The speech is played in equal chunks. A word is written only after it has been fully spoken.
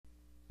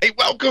Hey,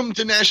 welcome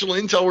to National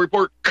Intel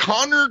Report.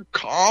 Connor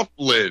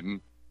Coughlin,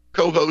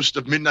 co-host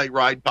of Midnight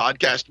Ride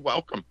podcast.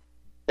 Welcome.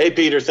 Hey,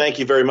 Peter. Thank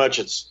you very much.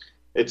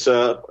 It's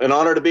an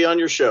honor to be on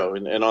your show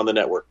and on the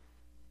network.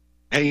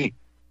 Hey,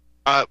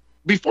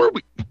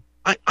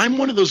 I'm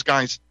one of those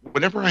guys,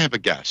 whenever I have a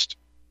guest,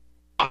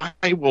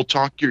 I will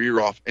talk your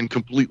ear off and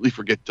completely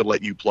forget to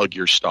let you plug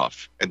your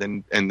stuff.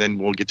 And then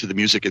we'll get to the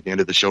music at the end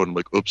of the show and I'm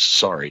like, oops,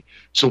 sorry.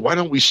 So why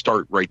don't we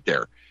start right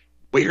there?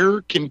 Where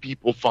can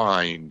people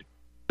find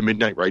the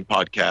Midnight Ride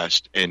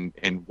podcast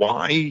and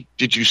why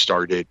did you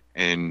start it?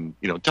 And,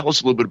 tell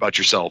us a little bit about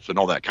yourself and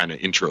all that kind of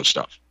intro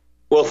stuff.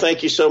 Well,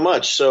 thank you so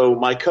much. So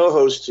my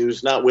co-host,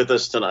 who's not with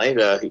us tonight,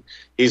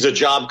 he's a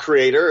job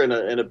creator and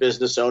a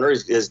business owner.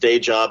 His day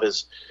job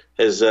has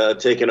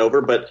taken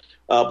over. But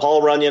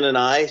Paul Runyon and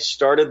I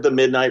started the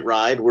Midnight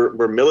Ride.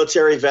 We're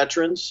military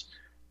veterans.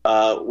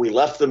 We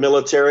left the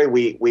military.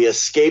 We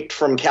escaped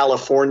from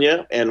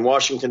California and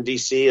Washington,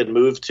 D.C. and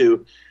moved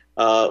to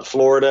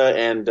Florida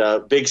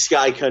and Big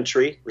Sky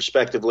Country,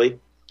 respectively.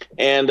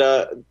 And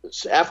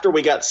after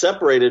we got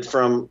separated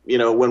from,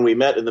 when we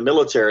met in the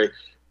military,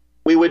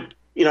 we would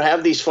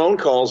have these phone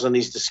calls and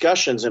these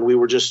discussions, and we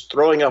were just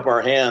throwing up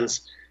our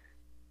hands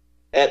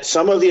at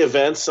some of the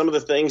events, some of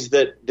the things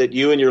that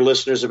you and your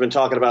listeners have been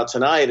talking about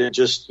tonight, and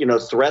just,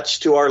 threats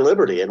to our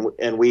liberty.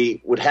 And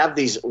we would have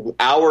these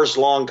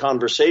hours-long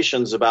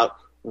conversations about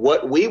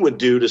what we would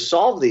do to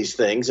solve these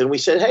things. And we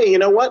said, hey, you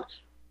know what?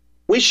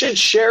 We should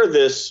share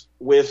this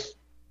with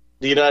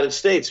the United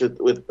States,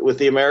 with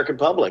the American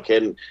public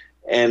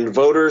and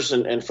voters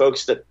and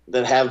folks that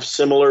have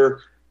similar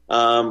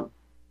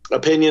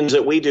opinions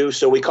that we do.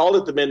 So we called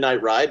it the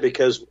Midnight Ride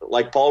because,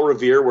 like Paul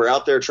Revere, we're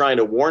out there trying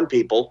to warn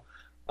people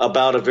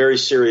about a very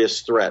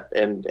serious threat.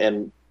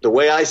 And the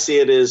way I see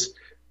it is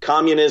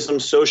communism,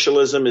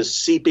 socialism is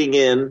seeping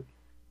in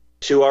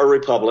to our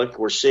republic.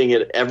 We're seeing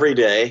it every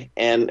day.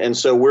 And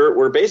so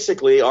we're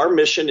basically, our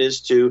mission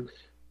is to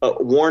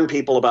warn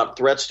people about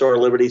threats to our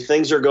liberty,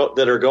 things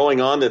that are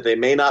going on that they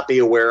may not be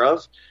aware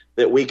of,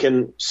 that we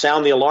can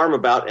sound the alarm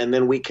about, and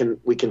then we can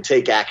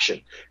take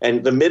action.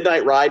 And the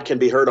Midnight Ride can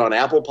be heard on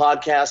Apple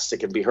Podcasts. It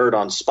can be heard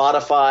on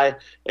Spotify,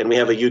 and we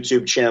have a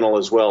YouTube channel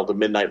as well, the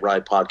Midnight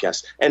Ride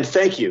Podcast. And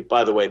thank you,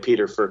 by the way,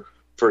 Peter,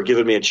 for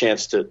giving me a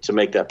chance to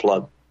make that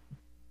plug.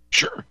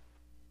 Sure.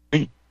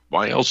 Hey,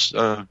 why else?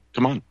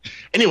 Come on.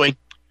 Anyway,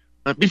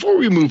 before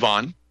we move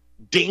on,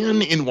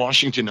 Dan in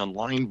Washington on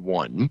line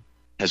 1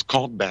 has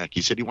called back.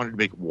 He said he wanted to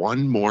make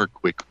one more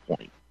quick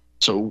point.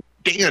 So,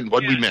 Dan,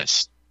 what did we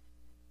miss?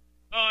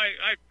 Oh,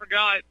 I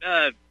forgot.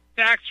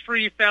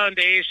 Tax-free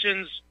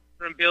foundations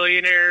from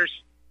billionaires.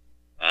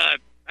 I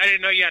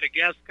didn't know you had a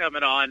guest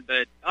coming on,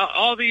 but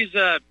all these,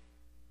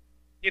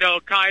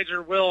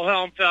 Kaiser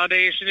Wilhelm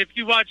Foundation, if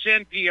you watch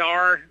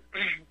NPR,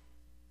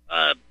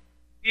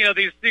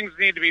 these things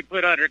need to be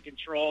put under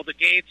control. The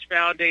Gates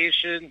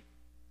Foundation,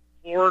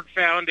 Ford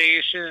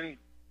Foundation.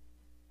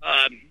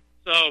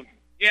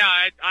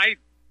 I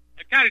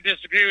kind of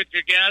disagree with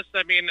your guest.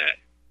 I mean,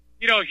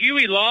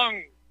 Huey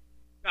Long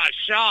got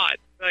shot,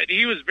 but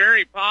he was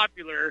very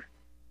popular.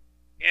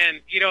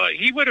 And,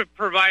 he would have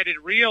provided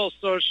real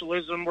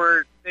socialism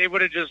where they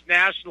would have just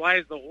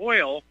nationalized the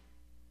oil.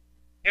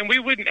 And we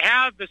wouldn't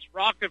have this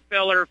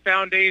Rockefeller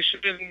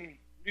Foundation,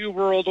 New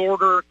World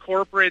Order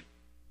corporate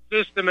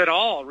system at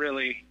all,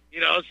 really.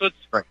 So it's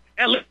right.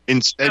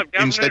 Instead,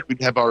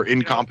 we'd have our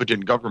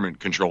incompetent government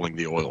controlling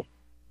the oil.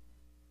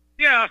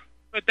 Yeah,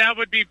 but that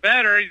would be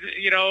better.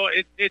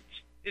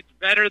 It's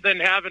better than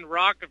having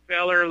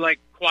Rockefeller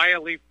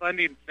quietly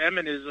funding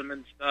feminism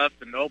and stuff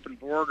and open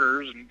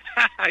borders and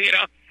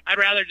I'd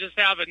rather just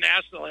have a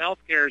national health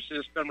care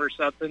system or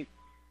something.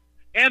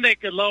 And they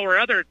could lower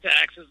other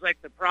taxes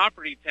like the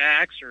property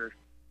tax or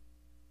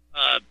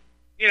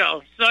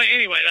so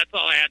anyway, that's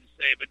all I had to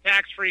say. But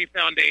tax-free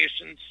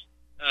foundations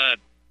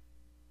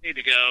need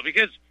to go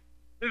because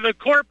the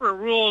corporate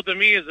rule to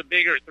me is a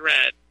bigger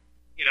threat,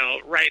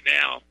 right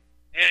now.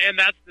 And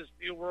that's this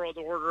New World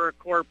Order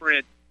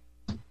corporate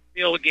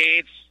Bill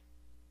Gates,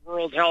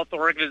 World Health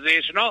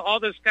Organization, all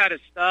this kind of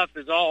stuff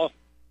is all,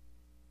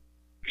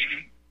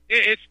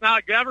 it's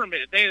not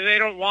government. They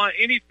don't want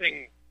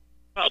anything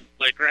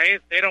public, right?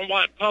 They don't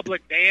want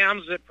public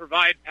dams that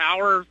provide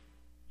power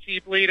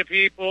cheaply to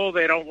people.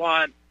 They don't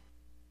want...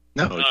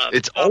 No,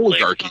 it's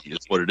oligarchy is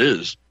what it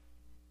is.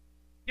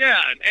 Yeah,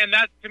 and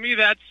that, to me,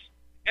 that's...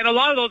 And a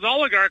lot of those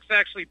oligarchs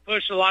actually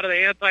push a lot of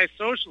the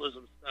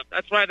anti-socialism stuff.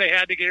 That's why they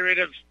had to get rid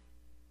of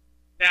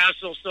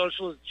National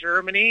Socialist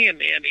Germany and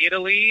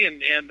Italy,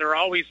 and they're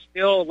always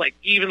still,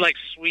 even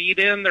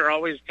Sweden, they're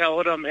always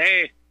telling them,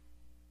 hey,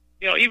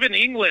 even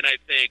England, I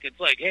think, it's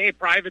hey,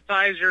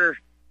 privatize your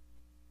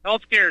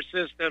healthcare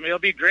system. It'll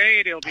be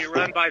great. It'll be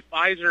run by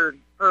Pfizer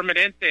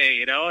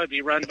Permanente, it'll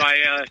be run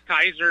by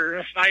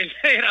Kaiser,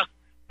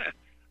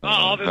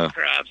 all this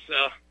crap. So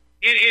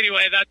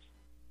anyway,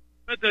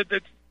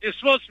 it's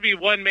supposed to be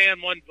one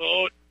man, one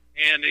vote.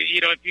 And,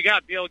 if you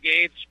got Bill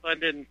Gates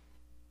funding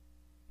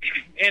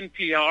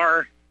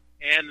NPR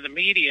and the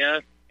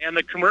media and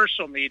the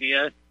commercial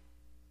media,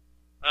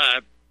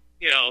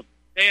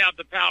 they have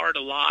the power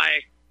to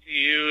lie to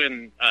you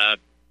and,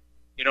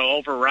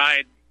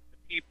 override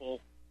the people.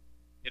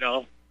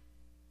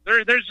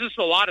 There's just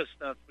a lot of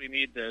stuff we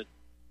need to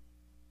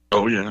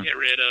get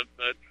rid of.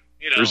 But,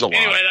 there's a lot.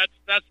 Anyway,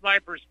 that's my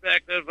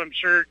perspective. I'm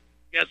sure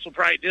guests will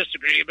probably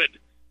disagree, but,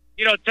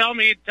 tell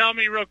me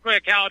real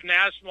quick how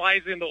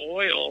nationalizing the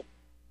oil,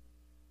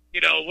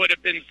 would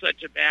have been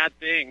such a bad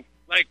thing.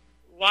 Like,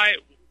 why?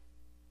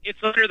 It's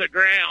under the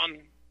ground.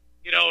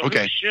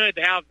 Who should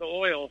have the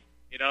oil?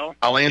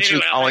 I'll answer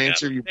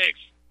you.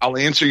 I'll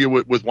answer you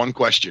with one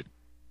question.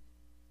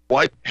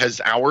 What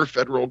has our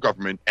federal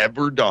government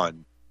ever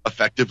done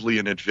effectively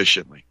and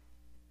efficiently?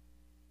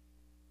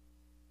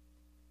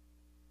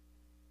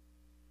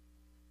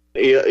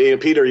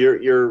 Peter,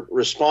 your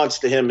response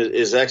to him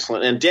is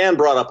excellent. And Dan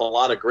brought up a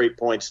lot of great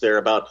points there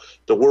about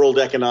the World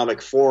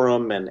Economic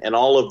Forum and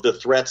all of the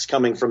threats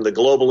coming from the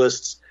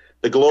globalists,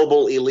 the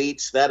global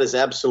elites. That is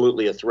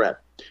absolutely a threat.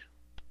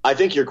 I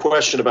think your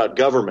question about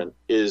government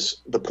is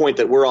the point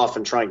that we're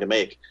often trying to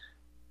make.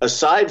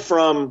 Aside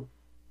from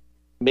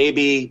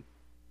maybe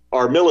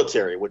our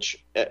military,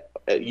 which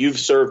you've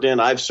served in,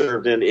 I've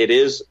served in, it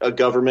is a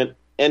government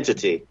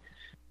entity,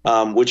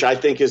 which I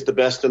think is the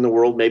best in the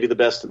world, maybe the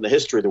best in the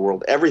history of the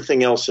world.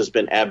 Everything else has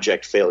been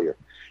abject failure.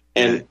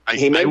 And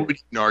I would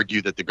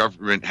argue that the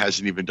government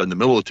hasn't even done the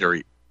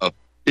military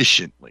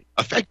efficiently.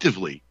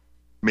 Effectively,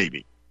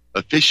 maybe.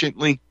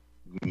 Efficiently,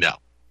 no.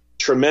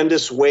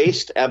 Tremendous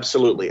waste,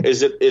 absolutely.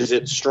 Is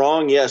it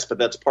strong? Yes, but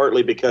that's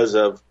partly because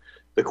of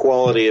the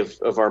quality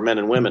of our men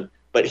and women.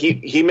 But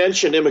he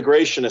mentioned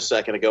immigration a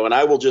second ago, and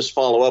I will just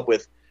follow up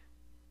with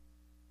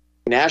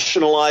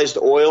nationalized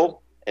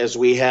oil, as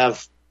we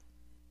have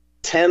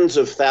tens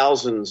of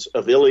thousands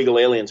of illegal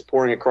aliens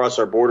pouring across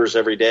our borders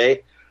every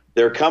day.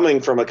 They're coming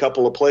from a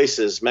couple of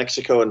places,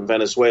 Mexico and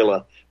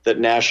Venezuela, that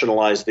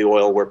nationalize the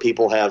oil, where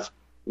people have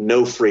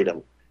no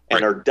freedom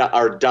and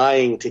are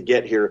dying to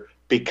get here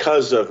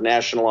because of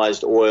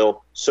nationalized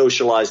oil,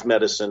 socialized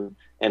medicine,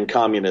 and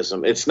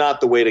communism. It's not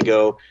the way to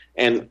go.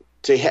 And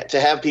to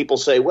have people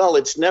say, well,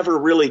 it's never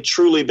really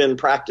truly been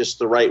practiced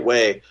the right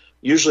way,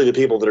 usually the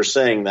people that are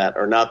saying that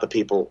are not the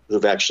people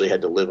who've actually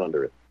had to live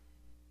under it.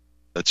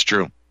 That's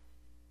true.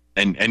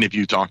 And if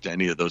you talk to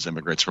any of those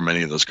immigrants from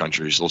any of those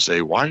countries, they'll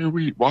say, why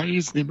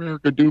is the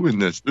America doing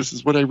this? This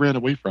is what I ran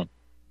away from.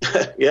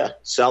 Yeah,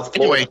 South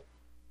Florida. Anyway,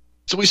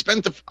 so I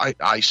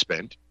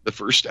spent the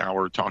first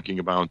hour talking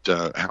about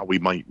how we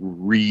might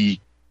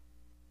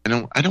I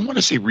don't want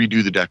to say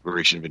redo the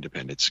Declaration of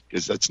Independence,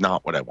 because that's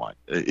not what I want.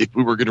 If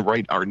we were going to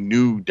write our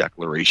new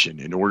declaration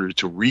in order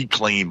to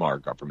reclaim our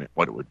government,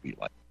 what it would be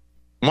like.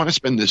 I want to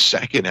spend the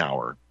second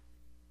hour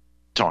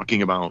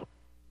talking about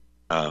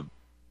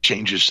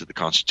changes to the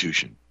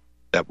Constitution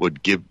that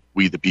would give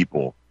we the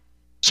people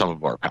some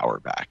of our power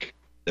back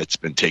that's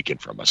been taken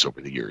from us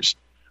over the years.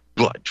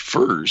 But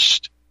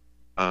first,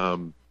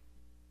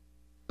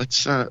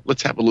 let's have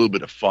a little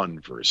bit of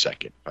fun for a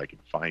second, if I can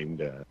find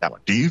that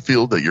one. Do you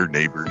feel that your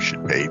neighbors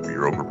should pay for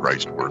your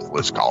overpriced,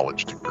 worthless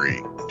college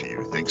degree? Do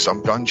you think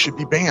some guns should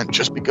be banned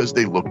just because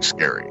they look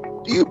scary?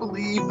 Do you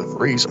believe the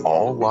phrase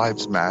all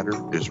lives matter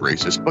is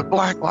racist, but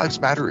Black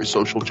Lives Matter is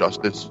social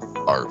justice?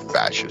 Are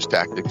fascist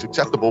tactics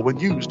acceptable when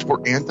used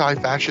for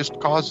anti-fascist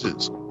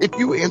causes? If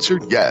you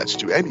answered yes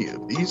to any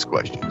of these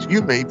questions,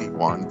 you may be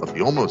one of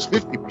the almost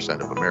 50%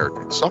 of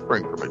Americans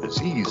suffering from a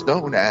disease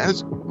known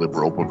as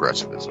liberal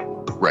progressivism.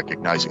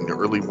 Recognizing the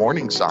early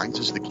warning signs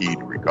is the key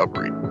to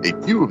recovery.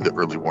 A few of the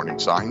early warning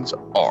signs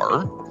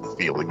are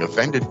feeling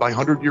offended by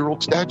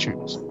 100-year-old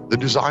statutes, the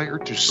desire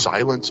to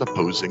silence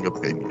opposing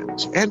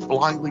opinions, and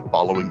blindly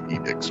following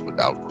edicts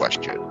without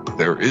question.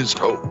 There is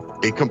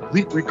hope. A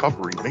complete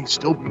recovery may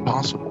still be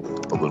possible.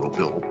 A little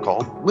pill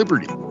called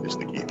Liberty is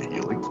the key to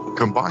healing.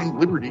 Combine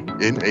Liberty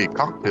in a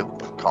cocktail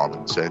of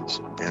common sense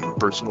and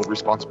personal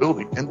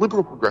responsibility, and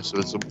liberal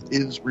progressivism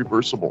is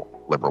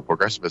reversible. Liberal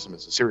progressivism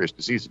is a serious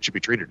disease that should be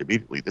treated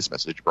immediately. This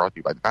message brought to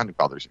you by the Founding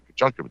Fathers in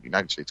conjunction with the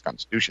United States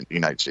Constitution. The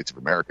United States of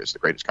America is the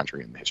greatest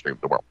country in the history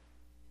of the world.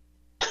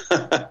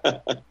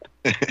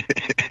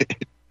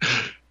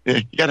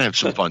 You gotta have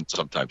some fun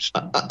sometimes.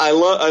 I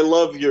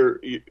love your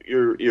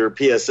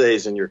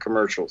PSAs and your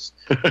commercials.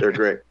 They're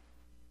great.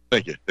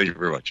 Thank you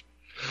very much.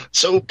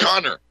 So,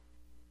 Connor,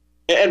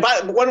 and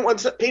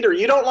Peter,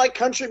 you don't like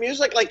country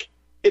music? Like,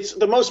 it's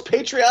the most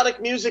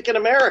patriotic music in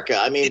America.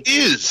 I mean, it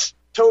is.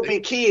 Toby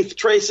Keith,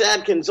 Trace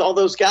Adkins, all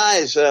those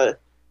guys. I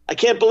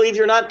can't believe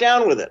you're not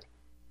down with it.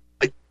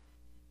 I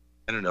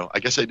don't know. I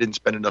guess I didn't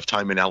spend enough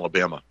time in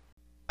Alabama.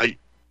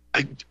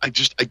 I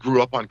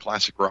grew up on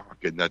classic rock,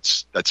 and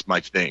that's my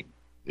thing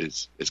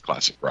is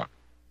classic rock.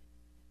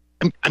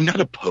 I'm not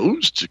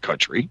opposed to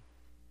country.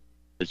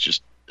 It's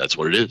just that's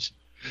what it is.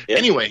 Yeah.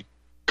 Anyway,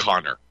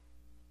 Connor,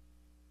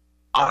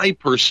 I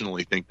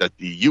personally think that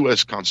the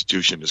U.S.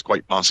 Constitution is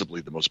quite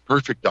possibly the most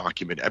perfect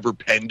document ever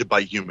penned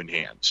by human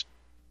hands.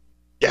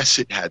 Yes,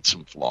 it had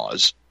some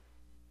flaws.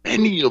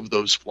 Many of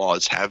those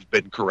flaws have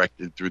been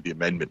corrected through the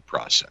amendment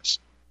process.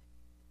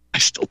 I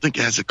still think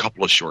it has a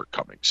couple of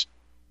shortcomings.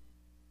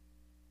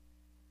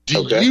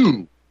 Do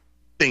you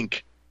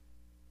think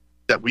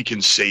that we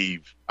can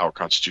save our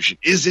Constitution?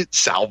 Is it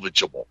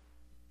salvageable?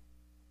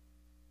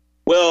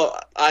 Well,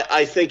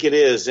 I think it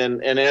is.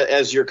 And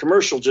as your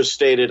commercial just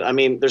stated, I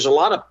mean, there's a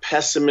lot of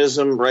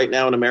pessimism right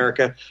now in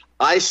America.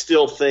 I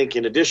still think,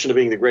 in addition to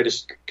being the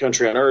greatest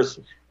country on earth,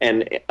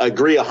 and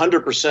agree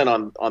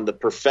 100% on the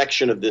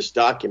perfection of this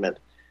document,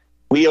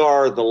 we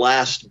are the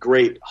last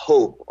great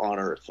hope on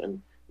earth.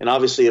 And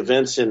obviously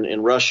events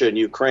in Russia and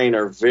Ukraine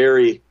are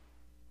very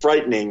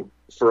frightening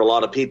for a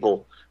lot of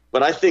people.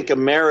 But I think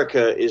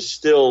America is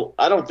still –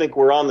 I don't think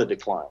we're on the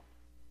decline.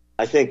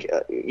 I think,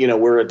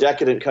 we're a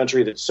decadent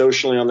country that's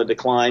socially on the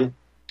decline,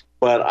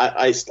 but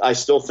I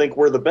still think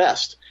we're the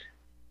best.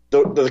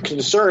 The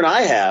concern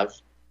I have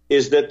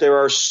is that there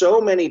are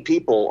so many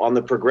people on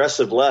the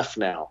progressive left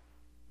now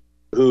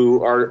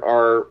who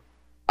are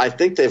I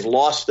think they've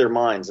lost their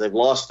minds. They've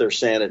lost their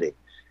sanity.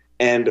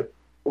 And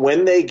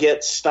when they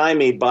get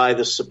stymied by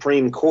the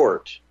Supreme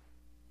Court,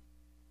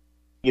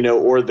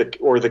 or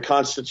the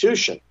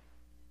Constitution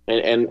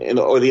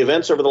or the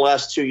events over the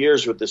last 2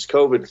 years with this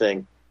COVID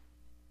thing,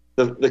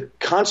 the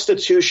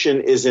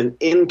Constitution is an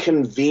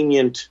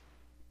inconvenient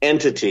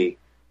entity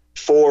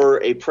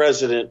for a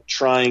president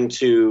trying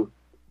to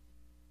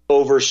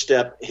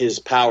overstep his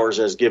powers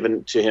as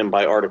given to him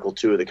by Article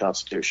 2 of the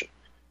Constitution.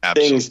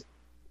 Absolutely.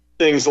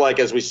 Things like,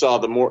 as we saw,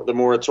 the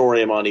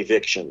moratorium on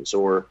evictions,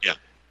 or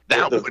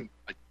one.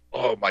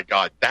 Oh my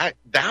God,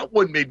 that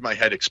one made my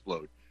head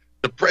explode.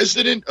 The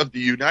president of the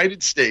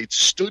United States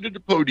stood at a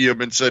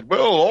podium and said,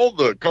 well, all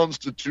the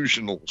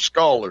constitutional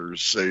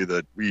scholars say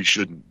that we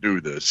shouldn't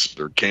do this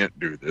or can't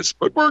do this,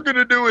 but we're going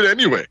to do it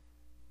anyway.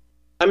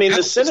 I mean,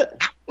 the Senate...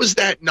 How was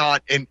that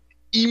not an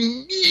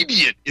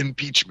immediate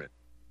impeachment?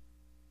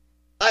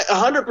 I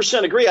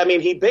 100% agree. I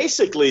mean, he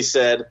basically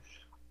said,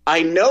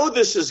 I know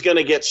this is going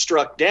to get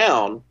struck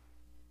down,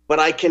 but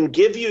I can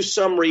give you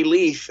some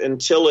relief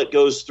until it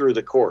goes through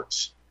the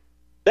courts.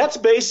 That's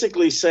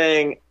basically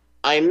saying,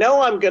 I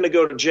know I'm going to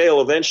go to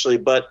jail eventually,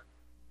 but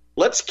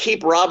let's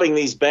keep robbing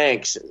these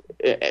banks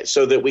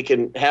so that we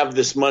can have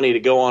this money to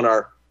go on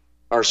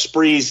our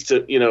sprees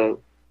to,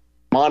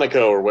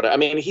 Monaco or whatever. I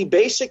mean, he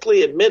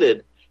basically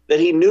admitted that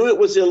he knew it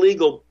was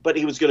illegal, but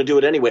he was going to do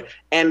it anyway.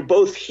 And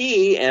both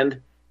he and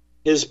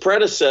his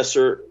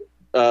predecessor,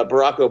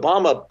 Barack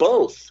Obama,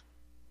 both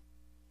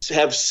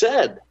have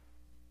said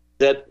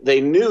that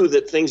they knew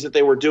that things that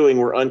they were doing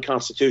were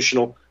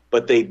unconstitutional,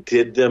 but they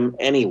did them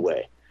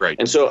anyway. Right.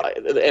 And so,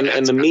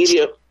 and the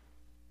media,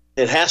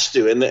 it has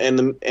to,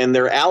 and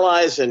their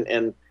allies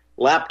and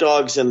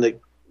lapdogs and the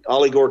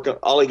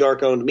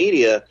oligarch-owned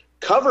media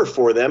cover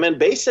for them, and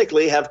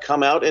basically have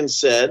come out and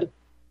said,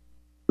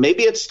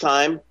 maybe it's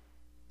time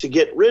to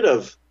get rid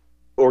of,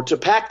 or to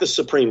pack the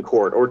Supreme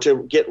Court, or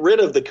to get rid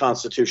of the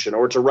Constitution,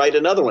 or to write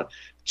another one.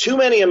 Too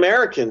many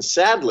Americans,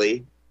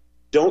 sadly,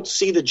 don't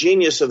see the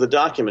genius of the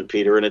document,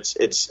 Peter, and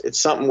it's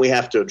something we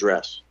have to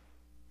address.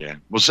 Yeah.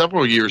 Well,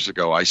 several years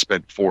ago, I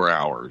spent 4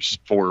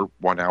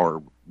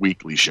 1-hour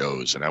weekly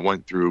shows, and I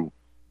went through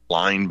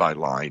line by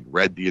line,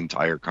 read the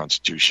entire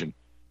Constitution,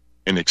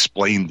 and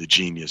explained the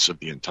genius of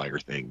the entire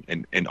thing,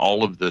 and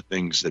all of the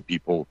things that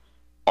people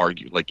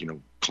argue, like,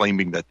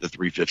 claiming that the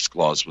 3/5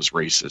 clause was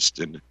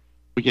racist. And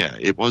yeah,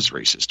 it was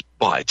racist,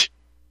 but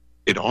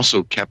it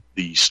also kept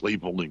the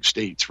slaveholding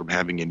states from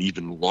having an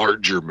even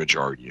larger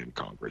majority in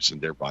Congress,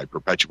 and thereby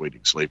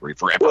perpetuating slavery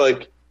forever. Well,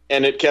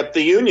 and it kept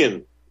the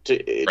Union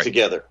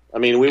together. I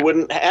mean, we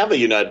wouldn't have a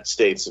United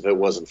States if it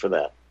wasn't for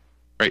that.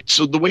 Right.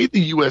 So the way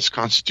the U.S.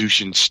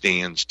 Constitution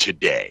stands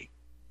today,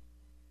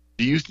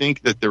 do you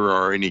think that there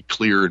are any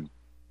clear and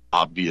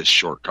obvious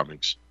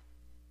shortcomings?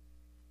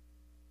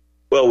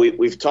 Well,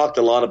 we've talked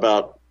a lot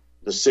about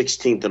the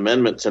 16th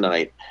Amendment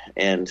tonight,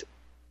 and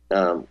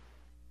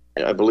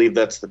I believe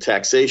that's the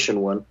taxation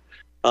one.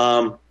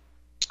 I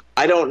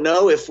don't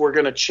know if we're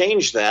going to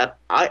change that.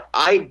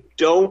 I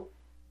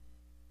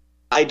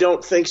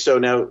don't think so.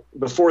 Now,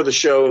 before the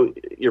show,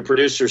 your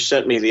producer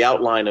sent me the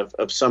outline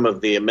of some of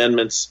the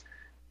amendments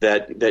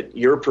that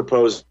you're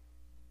proposing.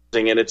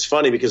 And it's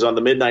funny because on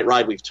the Midnight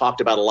Ride, we've talked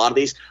about a lot of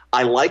these.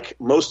 I like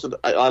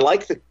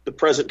the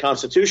present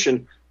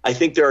Constitution. I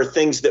think there are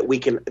things that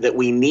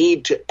we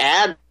need to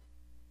add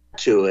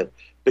to it,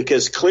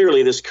 because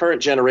clearly this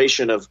current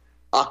generation of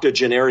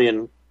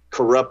octogenarian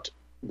corrupt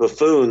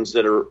buffoons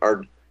that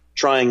are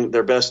trying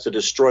their best to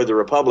destroy the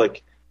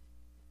republic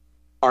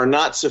are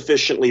not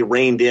sufficiently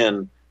reined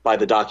in by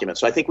the document.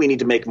 So I think we need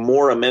to make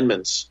more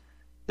amendments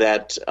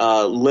that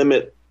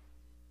limit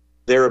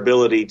their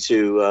ability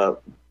to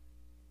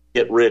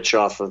get rich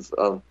off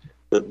of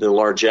the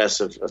largesse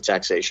of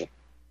taxation.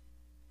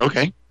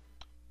 Okay.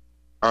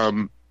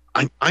 I'm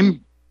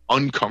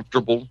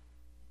uncomfortable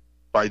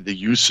by the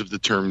use of the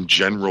term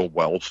general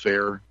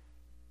welfare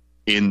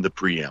in the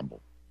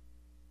preamble.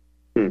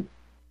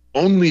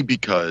 Only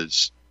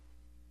because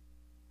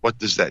what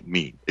does that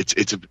mean?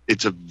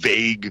 It's a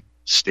vague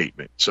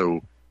statement.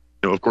 So,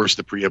 of course,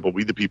 the preamble,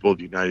 we the people of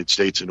the United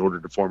States, in order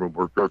to form a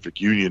more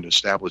perfect union,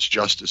 establish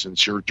justice,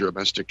 ensure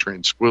domestic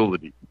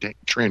tranquility,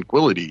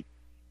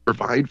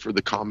 provide for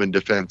the common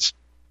defense,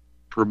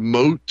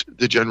 promote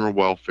the general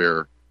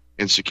welfare,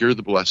 and secure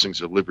the blessings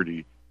of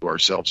liberty to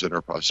ourselves and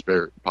our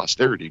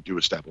posterity, do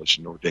establish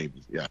and ordain.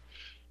 Yeah.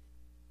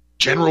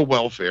 General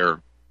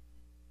welfare.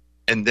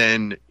 And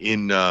then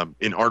in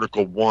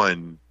Article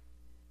 1,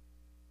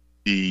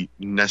 the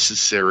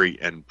necessary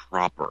and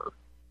proper.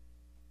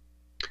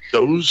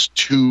 Those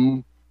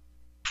two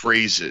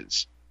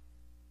phrases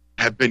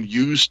have been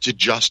used to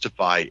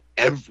justify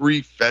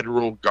every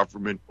federal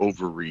government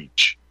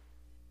overreach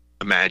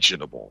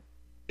imaginable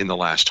in the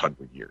last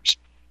 100 years.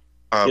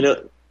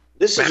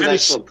 This is an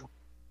excellent.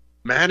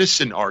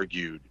 Madison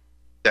argued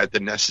that the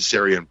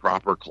necessary and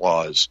proper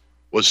clause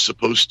was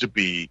supposed to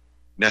be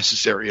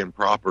necessary and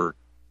proper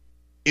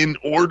in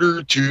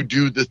order to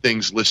do the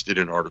things listed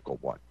in Article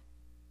 1.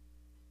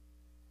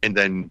 And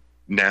then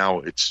now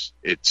it's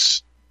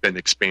been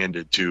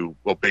expanded to,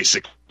 well,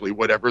 basically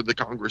whatever the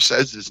Congress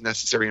says is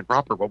necessary and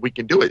proper. Well, we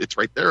can do it. It's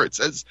right there. It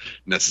says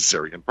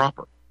necessary and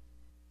proper.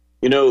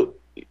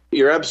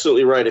 You're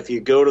absolutely right. If you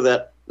go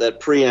to that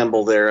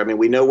preamble there, I mean,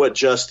 we know what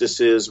justice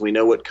is. We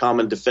know what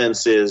common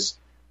defense is.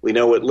 We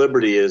know what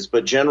liberty is.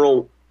 But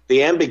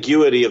the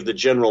ambiguity of the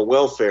general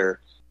welfare,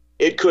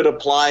 it could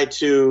apply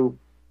to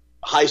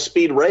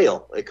high-speed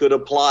rail. It could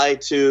apply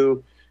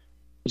to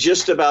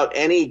just about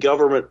any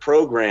government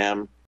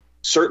program,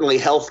 certainly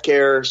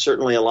healthcare,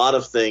 certainly a lot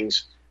of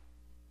things.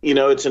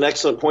 It's an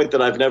excellent point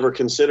that I've never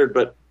considered,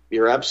 but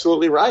you're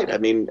absolutely right. I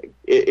mean,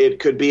 it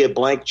could be a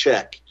blank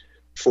check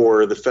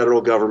for the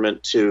federal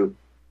government to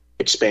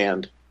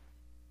expand.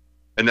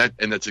 And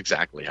that's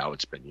exactly how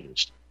it's been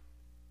used.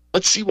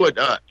 Let's see what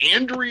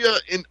Andrea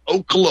in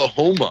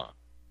Oklahoma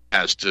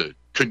has to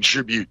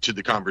contribute to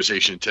the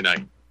conversation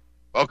tonight.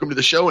 Welcome to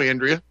the show,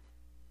 Andrea.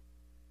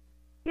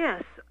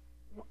 Yes.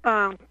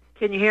 Can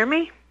you hear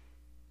me?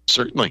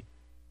 Certainly.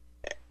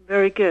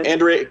 Very good.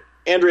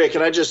 Andrea,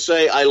 can I just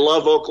say I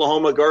love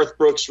Oklahoma, Garth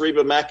Brooks,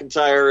 Reba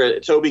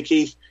McEntire, Toby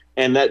Keith,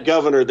 and that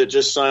governor that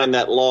just signed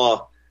that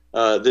law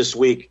this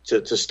week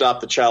to stop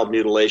the child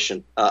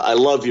mutilation. I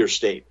love your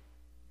state.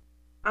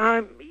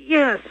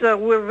 Yes,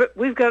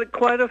 we've got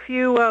quite a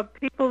few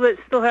people that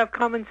still have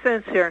common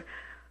sense here.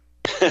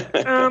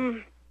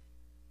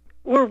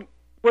 We're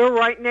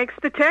right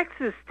next to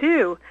Texas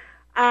too.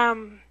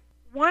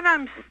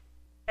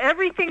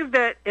 Everything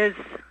that is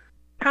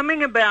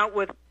coming about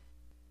with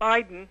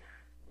Biden,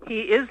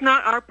 he is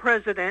not our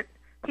president.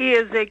 He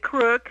is a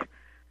crook.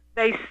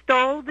 They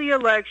stole the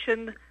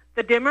election.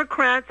 The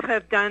Democrats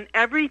have done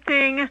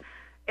everything.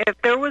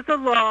 If there was a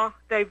law,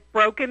 they've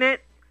broken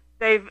it.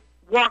 They've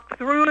walked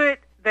through it.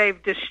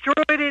 They've destroyed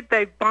it.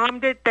 They've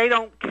bombed it. They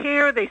don't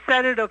care. They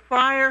set it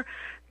afire.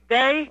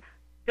 They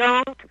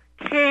don't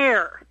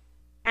care.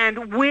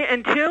 And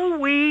until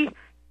we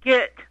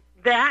get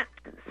that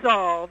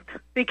solved,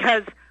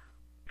 because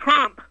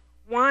Trump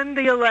won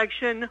the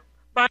election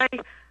by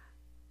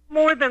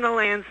more than a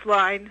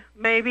landslide,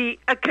 maybe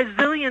a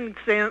gazillion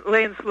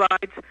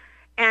landslides,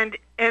 and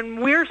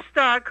we're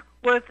stuck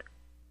with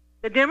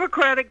the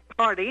Democratic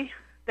Party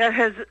that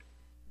has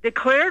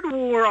declared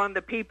war on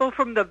the people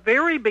from the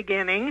very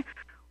beginning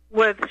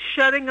with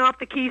shutting off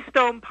the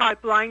Keystone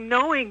Pipeline,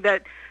 knowing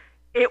that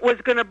it was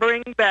going to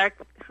bring back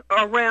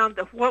around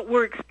what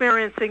we're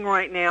experiencing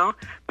right now,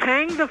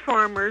 paying the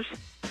farmers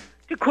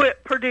to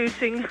quit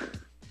producing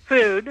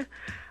food,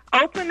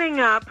 opening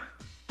up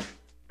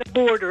the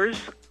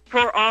borders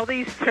for all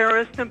these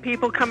terrorists and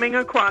people coming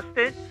across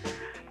it.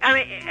 I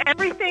mean,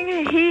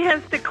 everything, he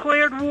has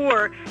declared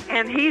war,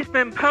 and he's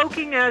been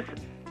poking us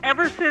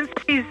ever since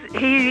he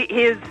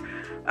has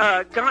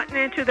gotten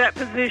into that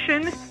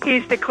position.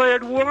 He's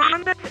declared war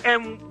on us,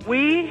 and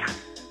we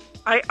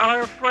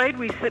are afraid.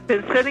 We've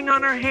been sitting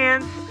on our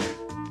hands,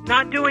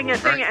 not doing a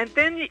thing, and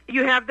then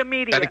you have the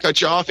media. Got to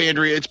cut you off,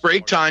 Andrea. It's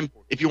break time.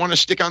 If you want to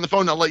stick on the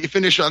phone, I'll let you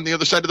finish on the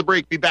other side of the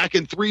break. Be back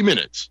in 3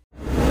 minutes.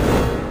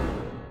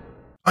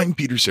 I'm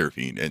Peter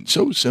Serefine, and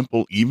So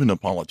Simple Even a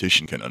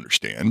Politician Can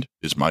Understand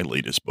is my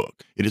latest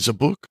book. It is a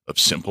book of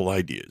simple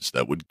ideas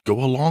that would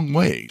go a long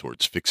way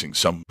towards fixing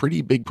some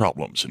pretty big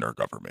problems in our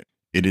government.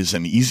 It is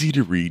an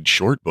easy-to-read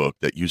short book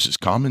that uses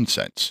common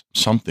sense,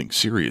 something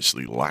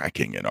seriously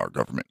lacking in our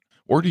government.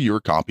 Order your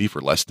copy for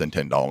less than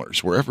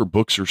 $10 wherever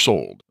books are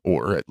sold,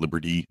 or at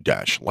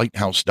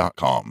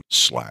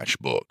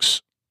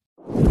liberty-lighthouse.com/books.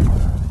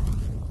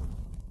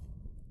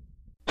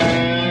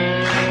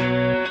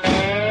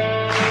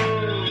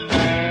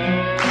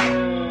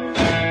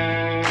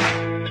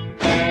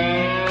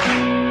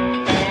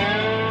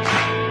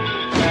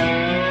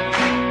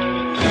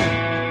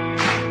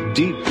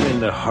 Deep in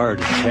the heart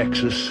of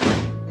Texas,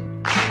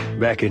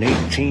 back in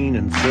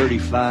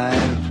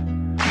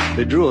 1835,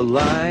 they drew a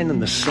line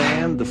in the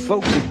sand. The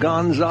folks of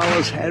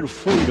Gonzales had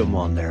freedom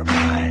on their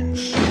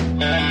minds.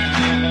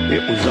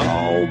 It was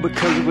all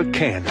because of a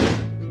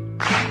cannon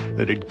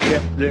that had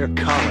kept their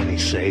colony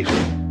safe.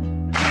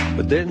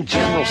 But then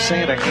General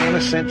Santa Anna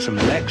sent some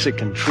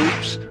Mexican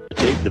troops to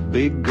take the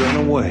big gun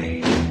away.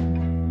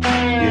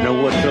 You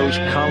know what those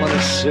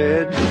colonists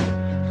said?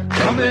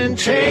 Come and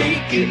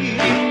take it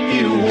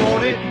if you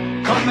want it.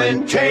 Come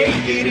and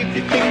take it if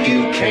you think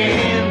you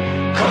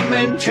can. Come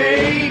and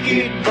take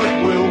it,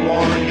 but we'll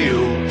warn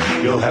you.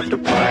 You'll have to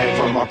pry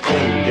from our cold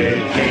dead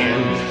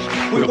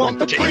hands. We want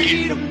the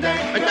freedom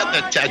that I got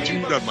that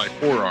tattooed on my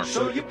forearm.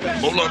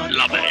 Mola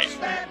Lave.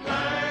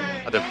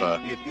 How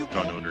do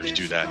gun owners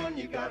do that?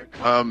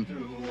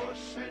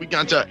 We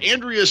got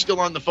Andrea still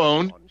on the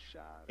phone.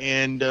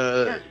 And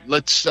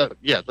let's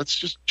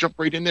just jump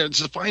right in there. It's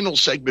the final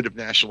segment of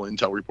National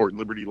Intel Report in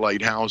Liberty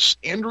Lighthouse.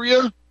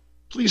 Andrea,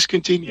 please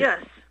continue.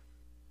 Yes.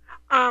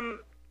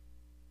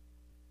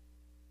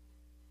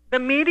 The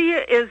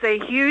media is a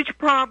huge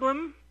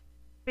problem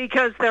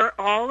because they're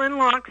all in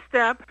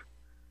lockstep.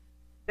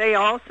 They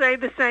all say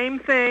the same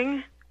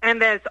thing,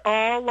 and that's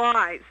all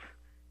lies.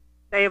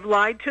 They have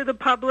lied to the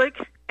public,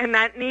 and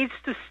that needs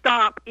to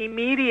stop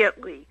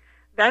immediately.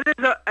 That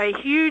is a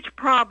huge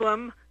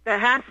problem that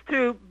has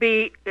to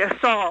be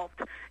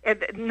solved.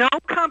 And no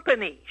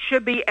company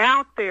should be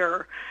out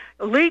there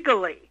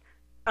legally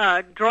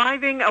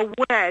driving a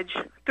wedge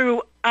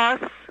through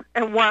us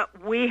and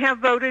what we have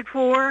voted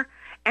for,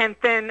 and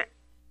then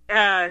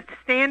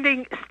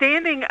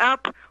standing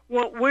up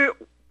what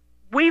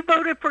we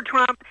voted for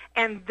Trump,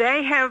 and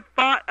they have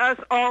fought us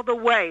all the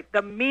way.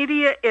 The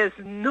media is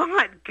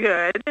not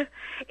good.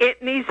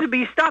 It needs to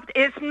be stopped.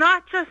 It's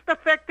not just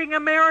affecting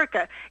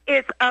America.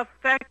 It's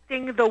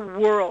affecting the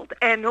world.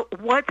 And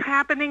what's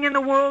happening in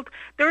the world,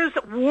 there's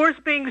wars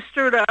being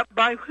stirred up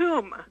by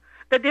whom?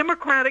 The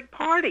Democratic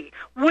Party,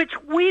 which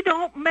we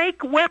don't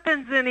make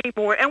weapons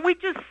anymore. And we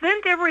just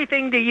sent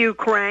everything to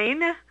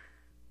Ukraine.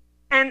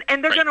 And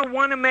they're going to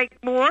want to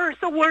make more.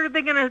 So what are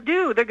they going to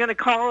do? They're going to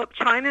call up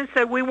China and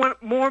say, we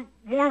want more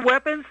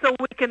weapons so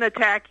we can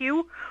attack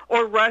you,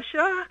 or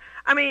Russia.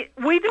 I mean,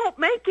 we don't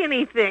make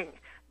anything.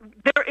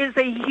 There is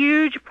a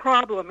huge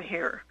problem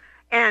here.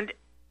 And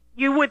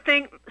you would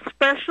think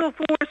special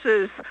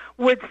forces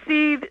would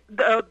see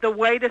the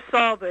way to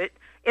solve it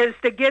is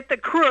to get the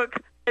crook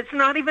that's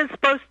not even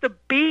supposed to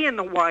be in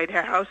the White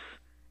House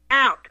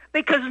out,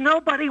 because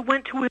nobody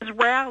went to his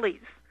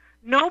rallies.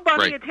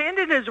 Nobody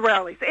attended his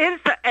rallies.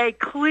 It's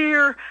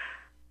clear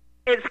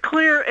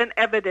and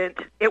evident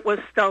it was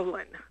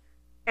stolen.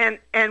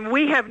 And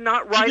we have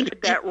not righted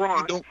that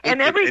wrong.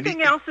 And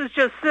everything else is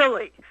just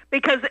silly,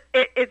 because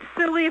it's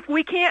silly. If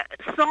we can't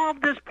solve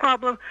this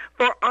problem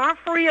for our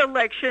free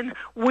election,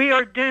 we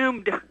are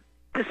doomed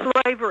to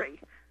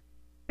slavery,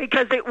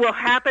 because it will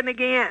happen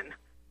again.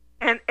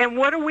 And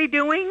what are we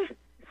doing?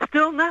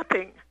 Still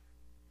nothing.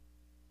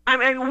 I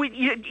mean,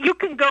 you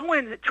can go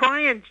and try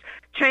and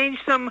change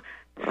some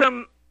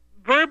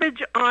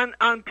verbiage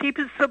on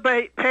pieces of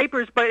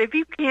papers, but if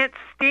you can't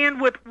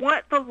stand with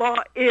what the law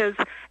is,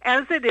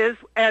 as it is,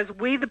 as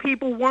we the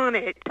people want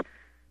it,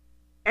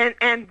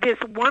 and this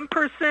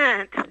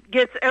 1%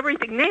 gets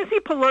everything. Nancy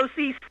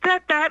Pelosi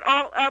set that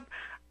all up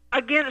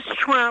against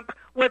Trump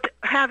with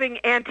having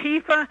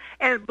Antifa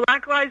and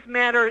Black Lives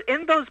Matter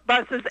in those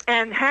buses,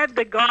 and had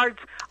the guards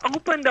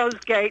open those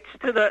gates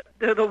to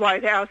the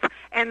White House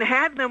and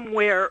had them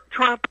wear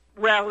Trump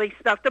rally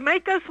stuff to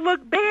make us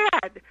look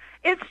bad.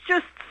 It's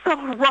just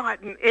so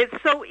rotten. It's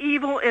so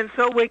evil and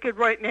so wicked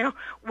right now.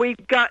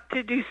 We've got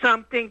to do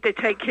something to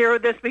take care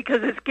of this,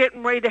 because it's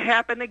getting ready to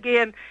happen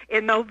again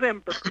in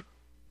November.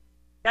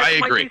 That's I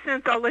agree. My 2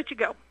 cents. I'll let you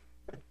go.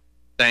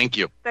 Thank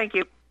you. Thank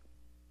you.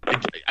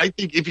 I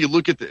think if you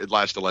look at the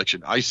last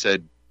election, I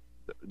said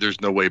there's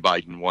no way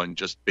Biden won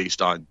just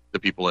based on the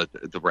people at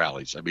the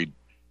rallies. I mean,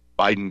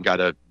 Biden got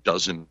a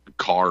dozen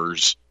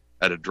cars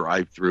at a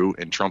drive-through,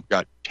 and Trump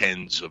got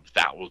tens of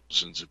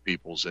thousands of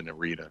people in the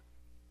arena.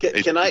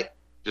 Can I?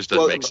 Just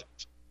doesn't make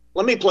sense.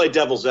 Let me play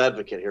devil's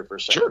advocate here for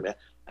a second. Sure. Man.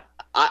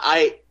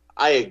 I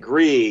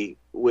agree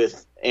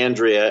with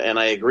Andrea, and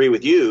I agree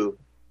with you,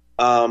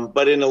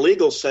 but in a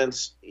legal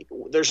sense,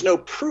 there's no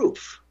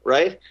proof,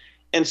 right?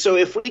 And so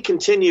if we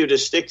continue to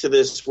stick to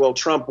this, well,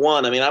 Trump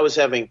won. I mean, I was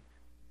having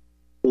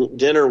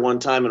dinner one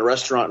time in a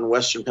restaurant in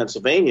Western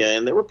Pennsylvania,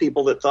 and there were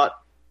people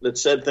that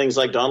said things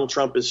like, Donald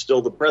Trump is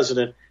still the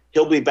president.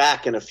 He'll be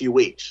back in a few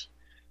weeks.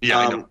 Yeah,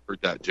 I know.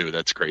 Heard that too.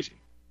 That's crazy.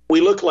 We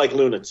look like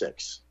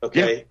lunatics,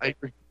 okay? Yeah, I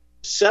agree.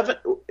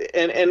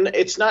 And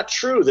it's not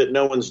true that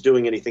no one's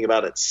doing anything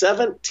about it.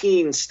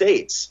 17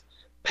 states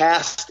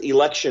passed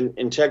election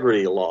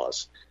integrity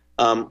laws.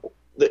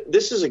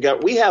 This is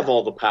we have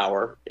all the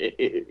power.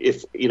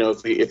 If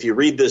you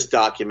read this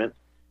document,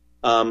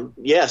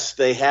 yes,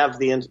 they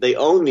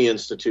own the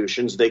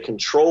institutions, they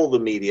control the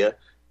media,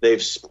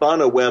 they've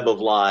spun a web of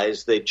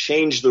lies, they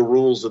changed the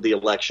rules of the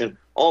election.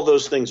 All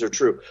those things are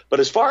true. But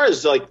as far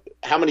as like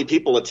how many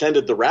people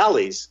attended the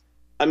rallies,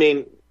 I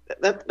mean,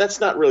 that's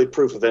not really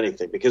proof of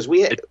anything, because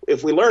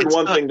if we learned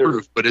one thing,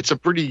 but it's a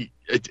pretty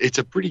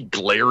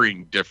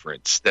glaring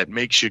difference that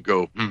makes you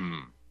go,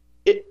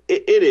 It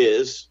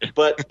is,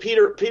 but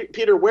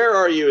Peter, where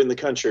are you in the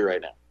country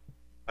right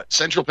now?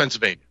 Central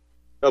Pennsylvania.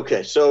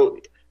 Okay, so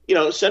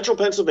Central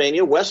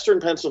Pennsylvania, Western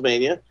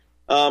Pennsylvania,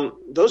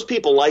 those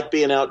people like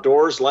being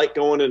outdoors, like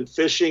going and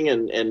fishing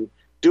and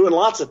doing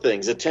lots of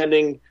things,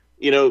 attending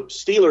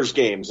Steelers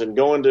games and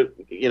going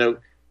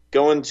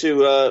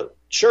to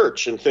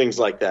church and things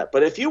like that.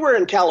 But if you were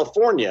in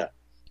California,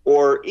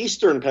 or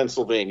Eastern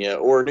Pennsylvania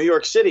or New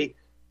York City,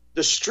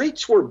 the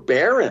streets were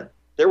barren.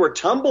 There were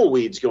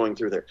tumbleweeds going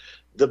through there.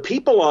 The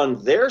people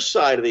on their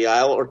side of the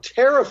aisle are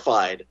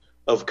terrified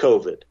of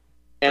COVID.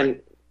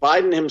 And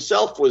Biden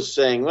himself was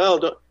saying, well,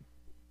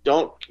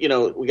 don't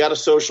we got to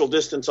social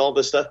distance, all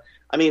this stuff.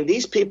 I mean,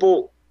 these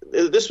people,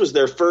 this was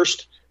their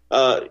first,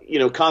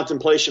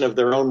 contemplation of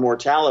their own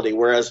mortality,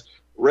 whereas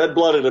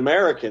red-blooded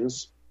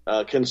Americans,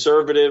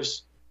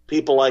 conservatives,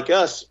 people like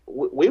us,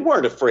 we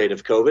weren't afraid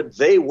of COVID.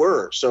 They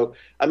were. So,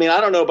 I mean, I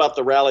don't know about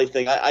the rally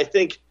thing. I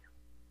think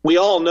we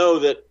all know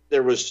that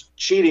there was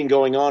cheating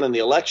going on in the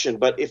election,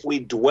 but if we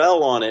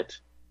dwell on it,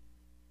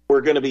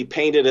 we're going to be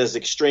painted as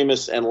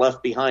extremists and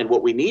left behind.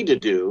 What we need to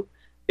do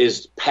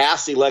is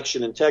pass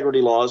election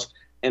integrity laws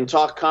and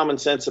talk common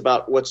sense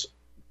about what's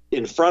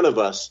in front of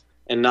us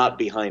and not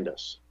behind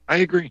us. I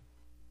agree.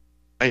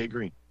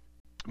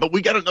 But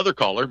we got another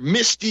caller,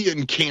 Misty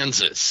in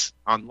Kansas,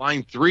 on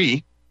line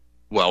 3.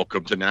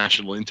 Welcome to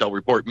National Intel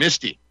Report.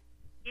 Misty.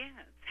 Yes.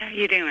 How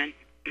you doing?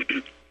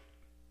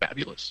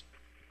 Fabulous.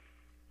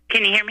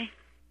 Can you hear me?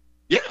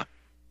 Yeah.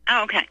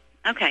 Oh, okay.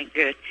 Okay,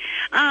 good.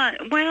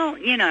 Well,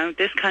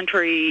 this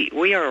country,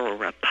 we are a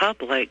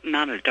republic,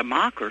 not a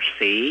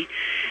democracy,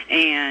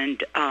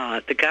 and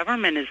the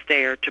government is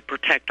there to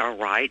protect our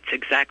rights,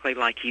 exactly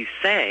like you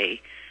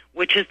say,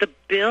 which is the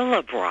Bill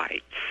of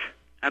Rights,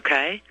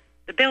 okay?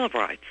 The Bill of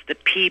Rights, the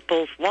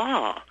people's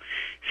law.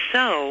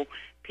 So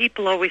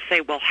people always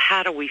say, well,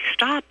 how do we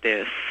stop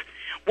this?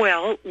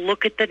 Well,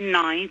 look at the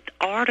 9th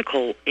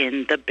article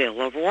in the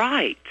Bill of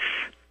Rights.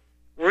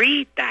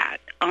 Read that,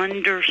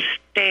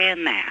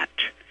 understand that,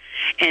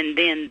 and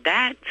then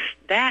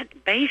that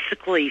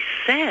basically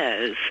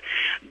says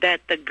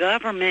that the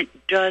government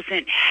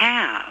doesn't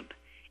have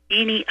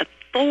any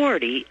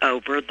authority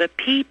over the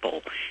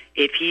people.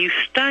 If you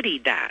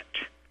study that,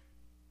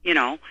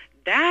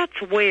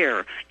 that's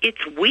where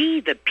it's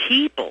we, the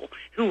people,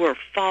 who are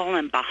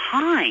falling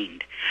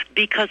behind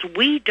because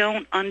we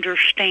don't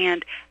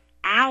understand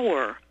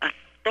our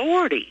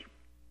authority.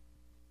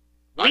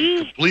 I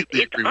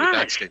completely agree with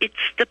that statement.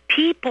 It's the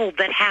people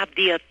that have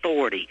the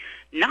authority,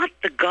 not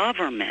the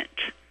government.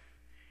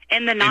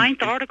 And the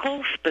 9th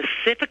article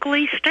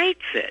specifically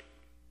states it.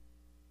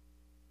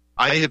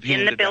 I have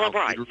handed Bill out of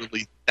Rights.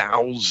 literally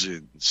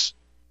thousands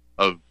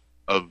of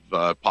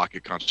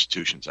pocket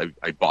constitutions.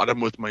 I bought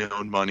them with my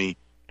own money,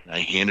 and I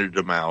handed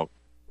them out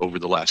over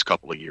the last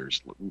couple of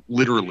years,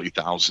 literally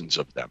thousands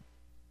of them.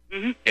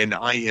 Mm-hmm. And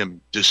I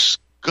am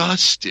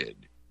disgusted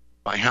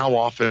by how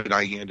often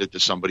I hand it to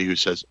somebody who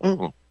says,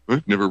 oh,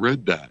 I've never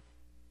read that.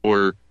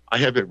 Or I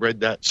haven't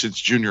read that since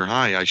junior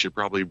high. I should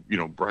probably,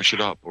 brush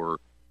it up. Or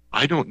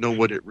I don't know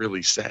what it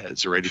really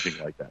says or anything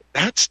like that.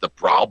 That's the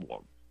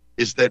problem,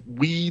 is that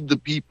we, the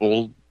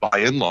people,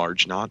 by and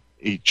large, not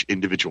each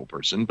individual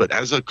person, but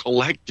as a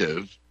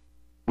collective,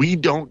 we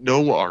don't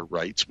know our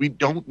rights. We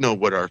don't know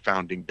what our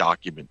founding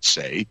documents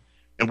say.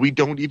 And we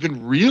don't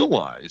even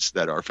realize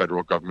that our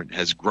federal government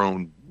has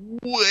grown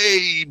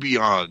way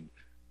beyond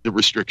the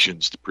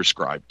restrictions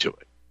prescribed to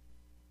it.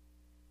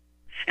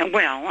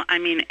 Well, I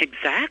mean,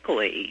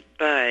 exactly.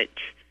 But,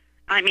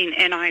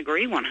 and I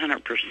agree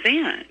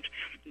 100%.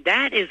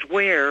 That is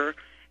where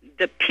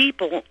the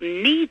people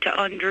need to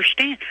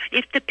understand.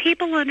 If the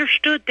people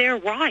understood their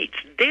rights,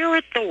 their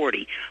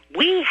authority,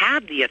 we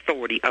have the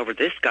authority over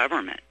this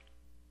government,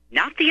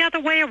 not the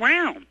other way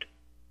around.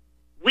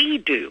 We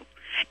do.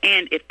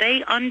 And if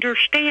they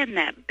understand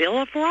that Bill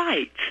of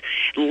Rights,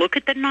 look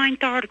at the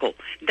 9th article,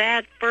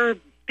 that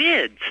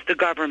forbids the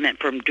government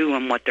from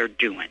doing what they're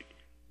doing.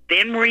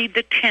 Then read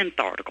the 10th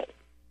article.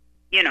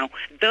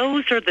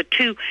 Those are the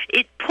two.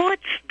 It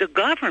puts the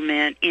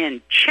government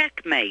in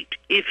checkmate,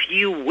 if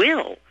you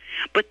will.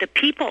 But the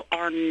people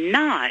are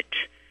not,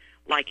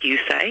 like you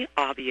say,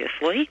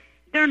 obviously,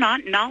 they're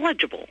not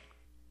knowledgeable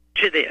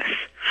to this.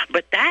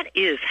 But that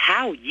is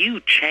how you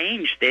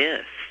change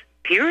this,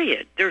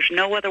 period. There's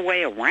no other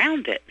way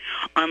around it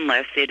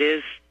unless it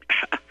is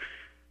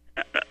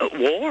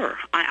war.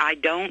 I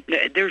don't,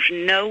 there's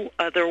no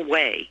other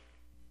way.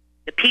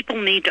 The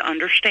people need to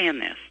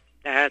understand this.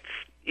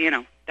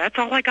 That's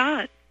all I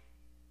got.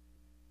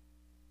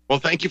 Well,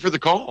 thank you for the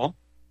call.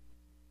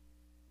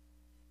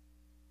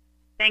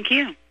 Thank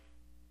you.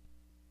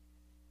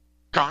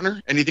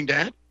 Connor, anything to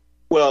add?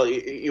 Well,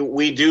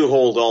 we do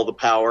hold all the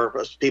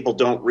power. People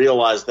don't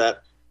realize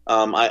that.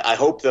 I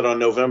hope that on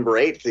November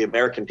 8th, the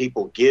American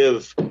people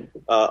give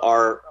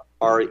our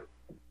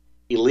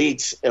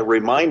elites a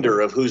reminder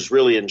of who's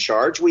really in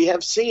charge. We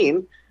have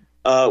seen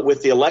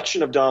with the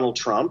election of Donald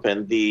Trump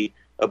and the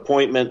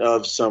appointment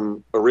of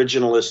some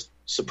originalist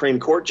Supreme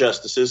Court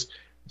justices,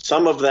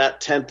 some of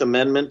that 10th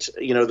Amendment,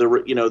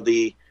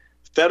 the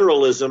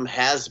federalism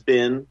has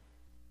been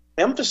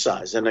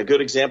emphasized. And a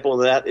good example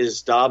of that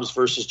is Dobbs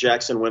versus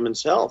Jackson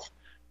Women's Health,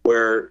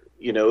 where,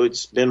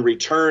 it's been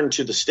returned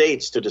to the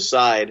states to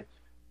decide.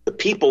 The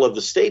people of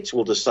the states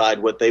will decide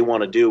what they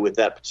want to do with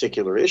that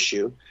particular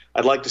issue.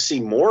 I'd like to see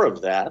more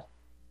of that.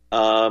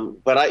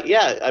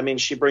 But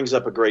she brings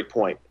up a great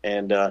point.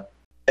 And I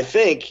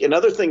think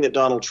another thing that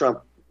Donald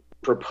Trump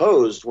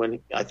proposed when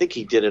I think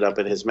he did it up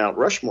in his Mount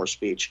Rushmore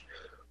speech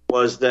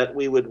was that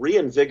we would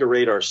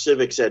reinvigorate our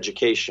civics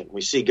education.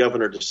 We see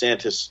Governor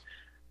DeSantis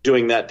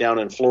doing that down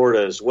in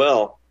Florida as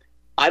well.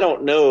 I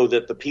don't know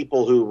that the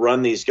people who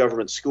run these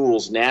government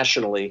schools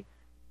nationally,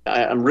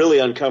 I'm really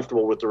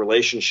uncomfortable with the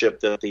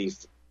relationship that the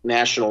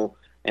national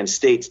and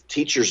state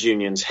teachers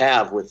unions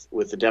have with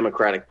the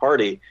Democratic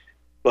Party.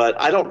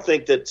 But I don't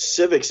think that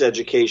civics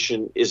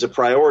education is a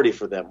priority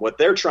for them. What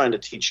they're trying to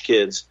teach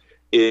kids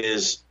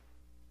is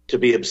to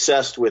be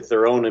obsessed with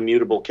their own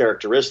immutable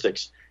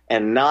characteristics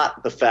and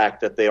not the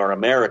fact that they are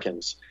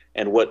Americans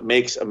and what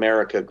makes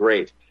America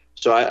great.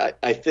 So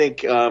I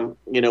think,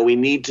 we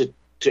need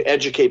to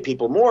educate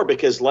people more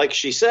because, like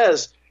she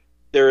says,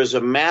 there is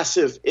a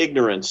massive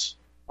ignorance.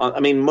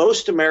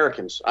 Most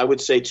Americans, I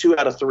would say 2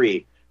 out of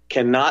 3,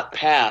 cannot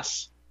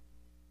pass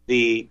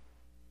the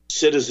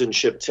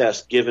citizenship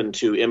test given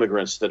to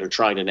immigrants that are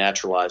trying to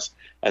naturalize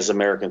as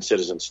American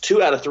citizens.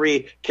 2 out of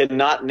 3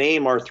 cannot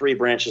name our 3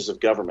 branches of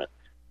government,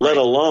 let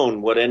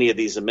alone what any of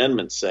these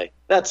amendments say.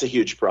 That's a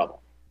huge problem.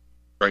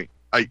 Right.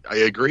 I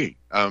agree.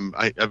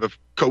 I have a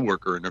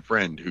coworker and a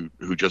friend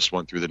who just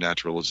went through the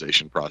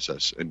naturalization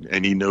process,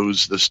 and he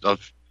knows this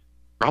stuff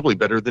probably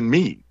better than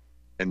me.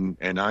 And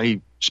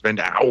I spend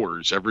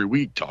hours every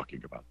week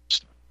talking about this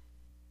stuff.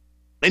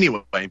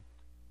 Anyway,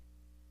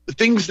 the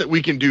things that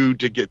we can do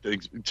to get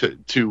things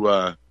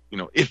to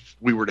if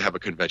we were to have a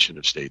convention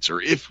of states,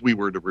 or if we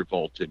were to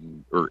revolt,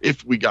 or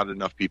if we got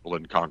enough people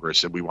in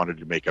Congress and we wanted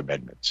to make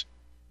amendments,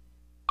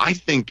 I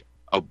think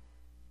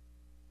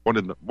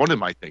one of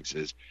my things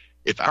is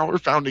if our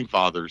founding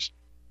fathers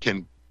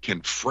can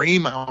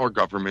frame our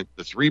government,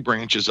 the 3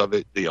 branches of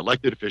it, the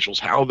elected officials,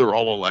 how they're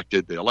all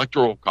elected, the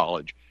electoral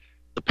college,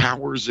 the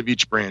powers of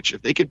each branch,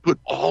 if they could put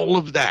all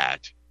of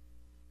that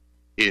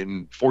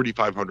in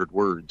 4,500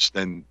 words,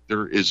 then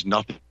there is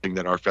nothing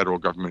that our federal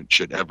government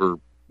should ever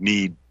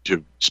need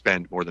to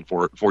spend more than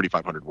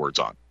 4,500 words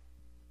on.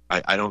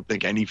 I don't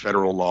think any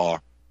federal law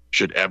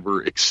should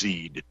ever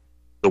exceed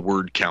the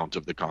word count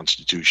of the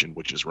Constitution,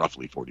 which is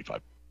roughly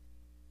 45.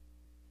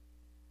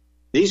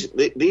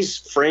 These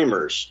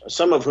framers,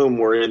 some of whom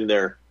were in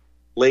their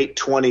late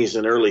 20s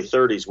and early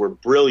 30s, were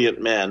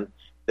brilliant men.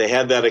 They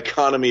had that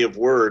economy of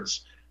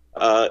words.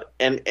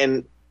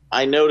 And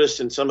I noticed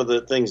in some of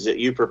the things that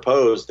you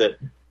proposed that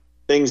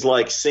things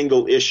like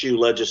single issue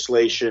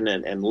legislation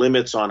and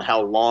limits on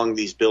how long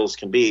these bills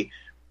can be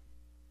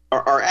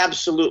are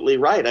absolutely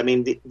right.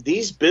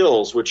 These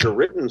bills, which are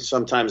written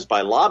sometimes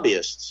by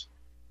lobbyists,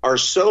 are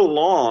so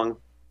long,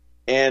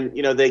 and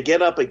they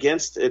get up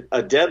against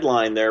a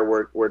deadline there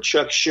where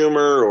Chuck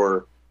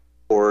Schumer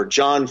or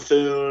John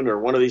Thune or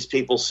one of these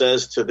people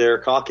says to their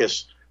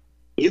caucus,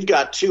 "You've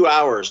got 2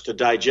 hours to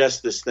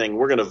digest this thing.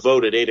 We're going to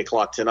vote at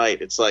 8:00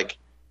 tonight." It's like,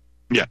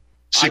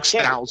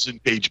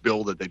 6,000 page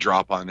bill that they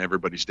drop on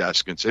everybody's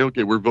desk and say,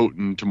 "Okay, we're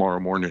voting tomorrow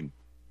morning."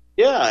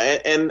 Yeah,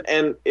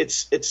 and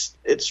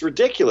it's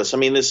ridiculous.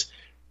 This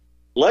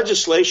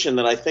legislation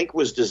that I think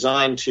was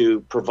designed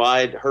to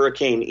provide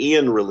Hurricane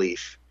Ian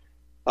relief.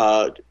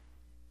 I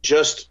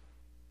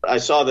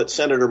saw that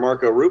Senator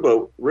Marco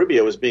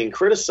Rubio was being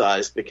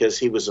criticized because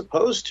he was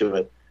opposed to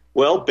it.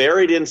 Well,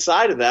 buried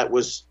inside of that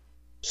was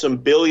some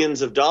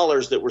billions of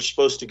dollars that were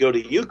supposed to go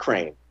to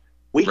Ukraine.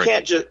 We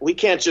can't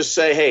just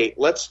say, "Hey,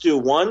 let's do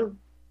one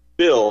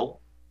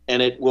bill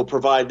and it will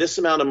provide this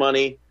amount of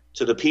money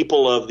to the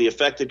people of the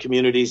affected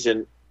communities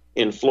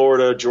in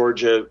Florida,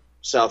 Georgia,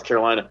 South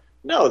Carolina."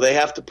 No, they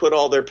have to put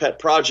all their pet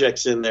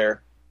projects in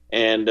there,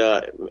 and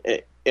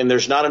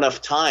there's not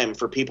enough time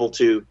for people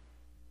to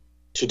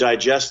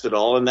digest it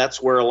all, and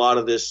that's where a lot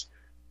of this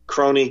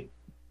crony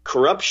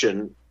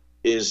corruption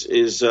is.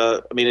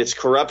 It's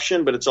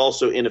corruption, but it's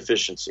also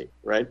inefficiency,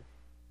 right?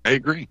 I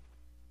agree.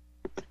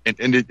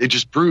 And it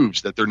just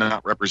proves that they're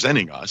not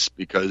representing us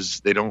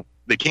because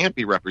they can't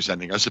be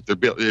representing us if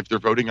they're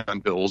voting on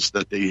bills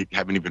that they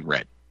haven't even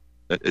read.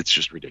 It's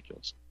just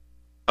ridiculous.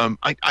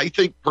 I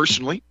think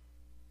personally,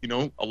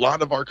 a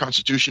lot of our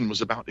Constitution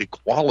was about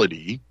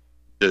equality,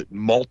 the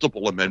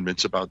multiple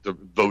amendments about the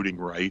voting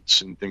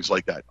rights and things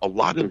like that. A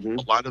lot of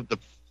the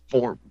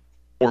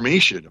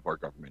formation of our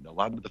government, a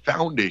lot of the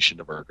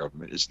foundation of our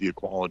government is the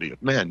equality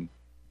of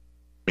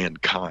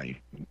mankind.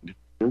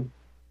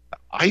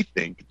 I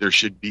think there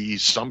should be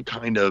some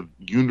kind of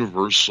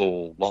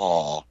universal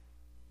law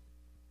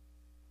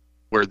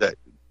where that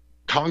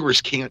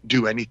Congress can't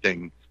do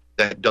anything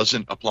that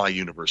doesn't apply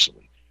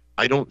universally.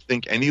 I don't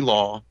think any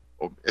law,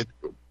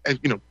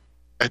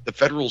 at the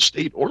federal,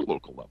 state, or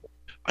local level,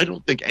 I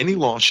don't think any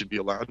law should be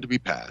allowed to be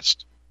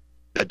passed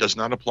that does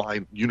not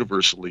apply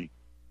universally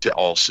to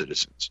all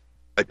citizens.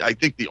 I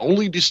think the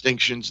only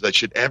distinctions that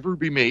should ever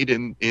be made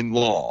in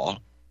law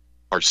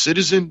are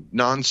citizen,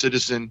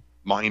 non-citizen,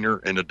 minor,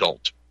 and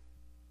adult.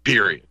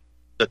 Period.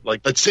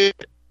 That's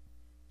it.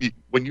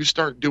 When you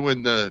start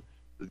doing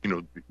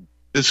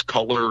this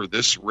color,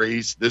 this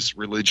race, this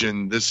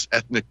religion, this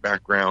ethnic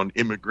background,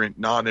 immigrant,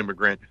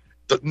 non-immigrant,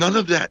 none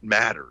of that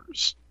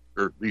matters,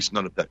 or at least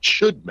none of that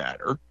should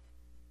matter.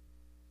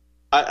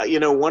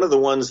 One of the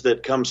ones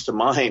that comes to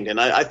mind, and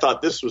I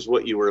thought this was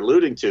what you were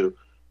alluding to,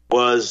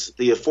 was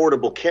the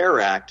Affordable Care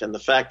Act and the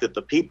fact that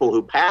the people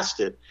who passed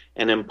it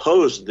and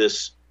imposed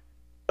this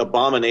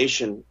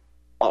abomination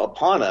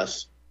upon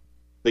us,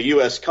 the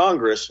U.S.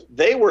 Congress,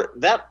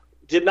 that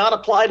did not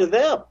apply to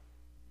them.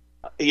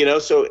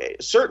 So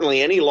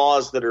certainly any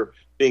laws that are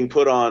being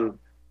put on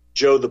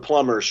Joe the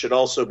plumber should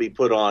also be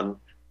put on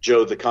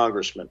Joe the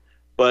congressman.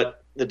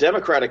 But the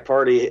Democratic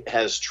Party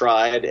has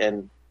tried,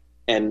 and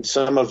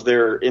some of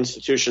their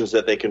institutions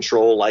that they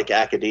control, like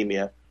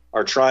academia,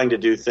 are trying to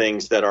do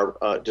things that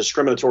are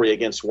discriminatory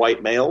against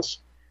white males,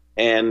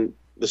 and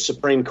the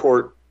Supreme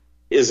Court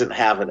isn't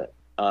having it.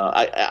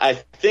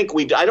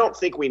 I don't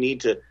think we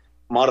need to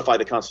modify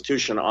the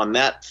Constitution on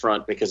that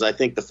front, because I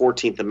think the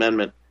 14th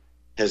Amendment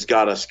has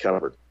got us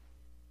covered.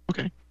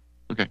 Okay.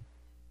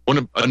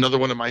 Another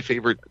one of my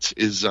favorites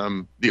is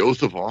the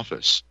oath of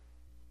office.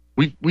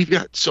 We've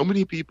got so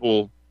many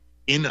people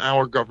in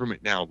our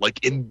government now,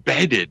 like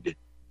embedded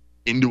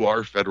into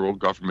our federal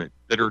government,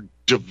 that are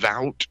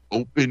devout,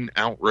 open,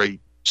 outright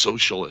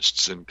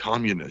socialists and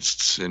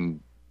communists and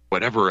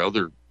whatever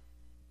other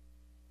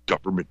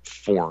government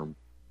form.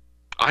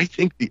 I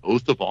think the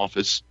oath of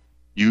office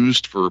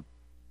used for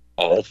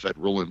all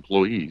federal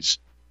employees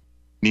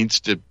needs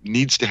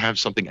to have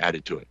something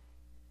added to it.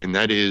 And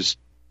that is,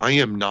 I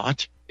am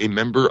not a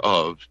member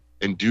of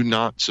and do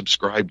not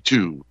subscribe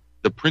to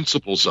the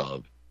principles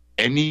of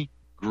any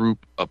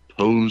group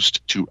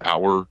opposed to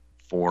our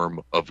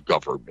form of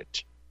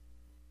government.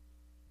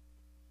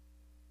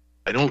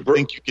 I don't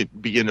think you can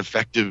be an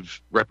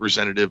effective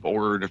representative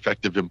or an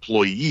effective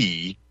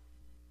employee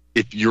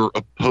if you're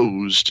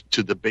opposed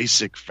to the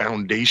basic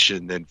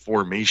foundation and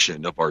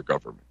formation of our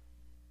government.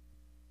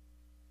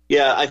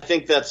 Yeah, I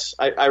think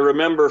I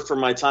remember from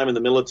my time in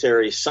the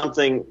military,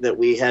 something that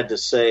we had to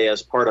say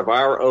as part of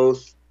our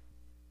oath,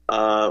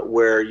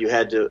 where you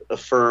had to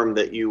affirm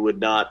that you would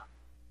not,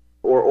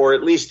 or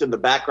at least in the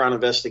background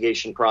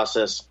investigation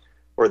process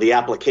or the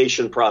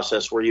application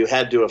process, where you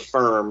had to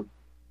affirm.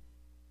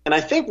 And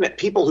I think that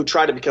people who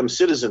try to become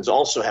citizens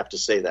also have to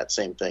say that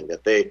same thing,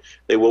 that they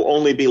will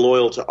only be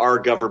loyal to our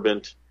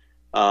government.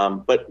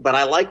 But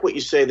I like what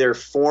you say, their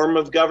form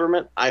of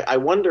government. I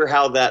wonder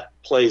how that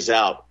plays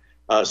out.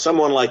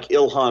 Someone like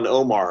Ilhan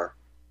Omar,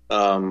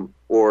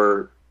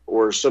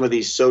 or some of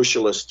these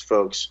socialist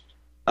folks,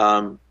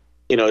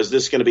 is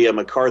this going to be a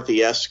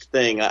McCarthy-esque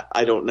thing?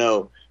 I don't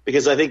know,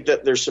 because I think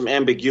that there's some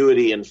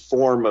ambiguity in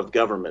form of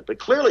government. But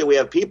clearly we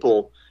have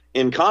people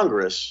in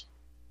Congress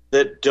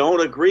that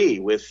don't agree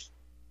with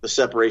the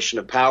separation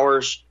of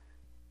powers,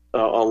 a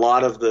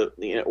lot of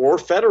or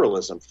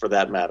federalism for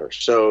that matter.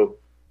 So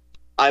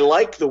I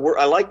like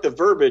the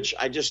verbiage.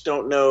 I just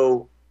don't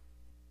know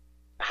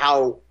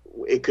how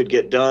it could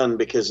get done,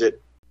 because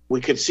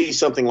we could see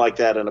something like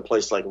that in a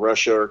place like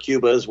Russia or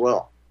Cuba as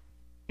well.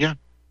 Yeah.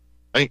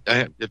 I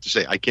have to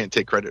say, I can't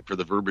take credit for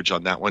the verbiage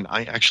on that one.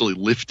 I actually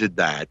lifted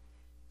that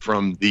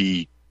from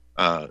the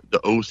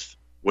oath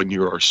when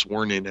you are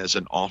sworn in as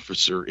an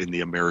officer in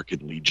the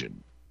American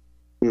Legion.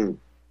 Like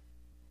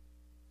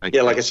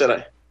I said,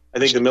 I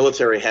think the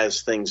military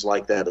has things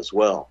like that as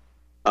well.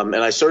 And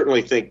I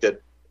certainly think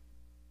that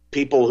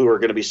people who are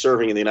going to be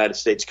serving in the United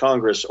States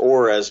Congress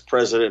or as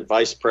president,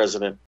 vice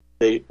president,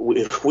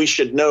 we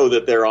should know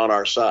that they're on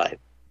our side.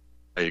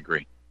 I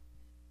agree.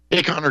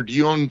 Hey, Connor, do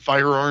you own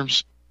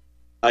firearms?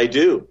 I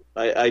do.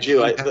 I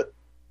do. Do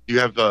you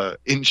have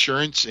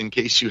insurance in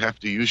case you have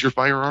to use your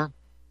firearm?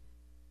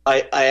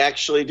 I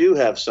actually do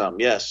have some,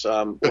 yes,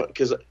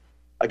 because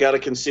I got a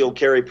concealed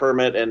carry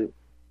permit, and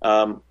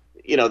the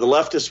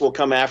leftists will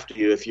come after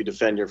you if you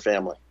defend your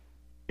family.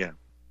 Yeah.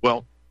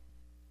 Well,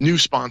 new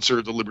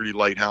sponsor, the Liberty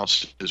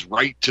Lighthouse, is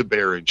Right to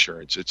Bear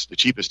Insurance. It's the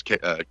cheapest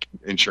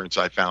insurance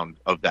I found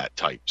of that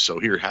type. So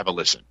here, have a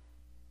listen.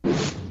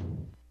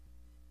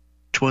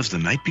 'Twas the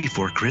night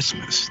before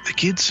Christmas. The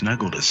kids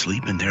snuggled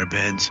asleep in their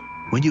beds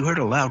when you heard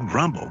a loud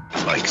rumble,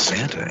 like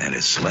Santa and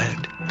his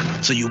sled.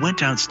 So you went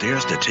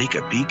downstairs to take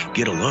a peek,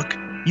 get a look.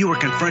 You were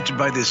confronted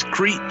by this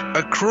creep,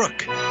 a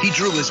crook. He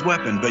drew his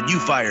weapon, but you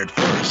fired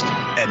first.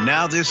 And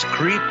now this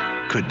creep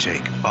could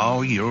take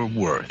all your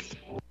worth.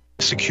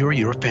 Secure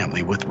your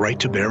family with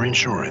Right to Bear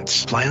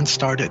Insurance. Plans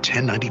start at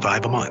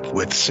 $10.95 a month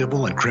with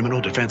civil and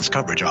criminal defense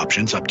coverage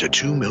options up to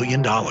 $2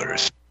 million.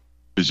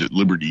 Visit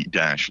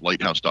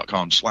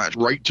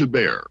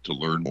liberty-lighthouse.com/right-to-bear to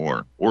learn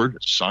more, or to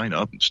sign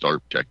up and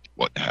start protecting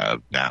what you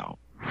have now.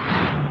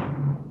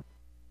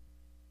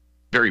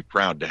 Very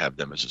proud to have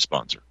them as a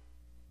sponsor.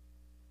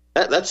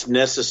 That's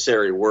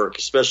necessary work,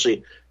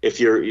 especially if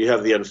you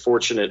have the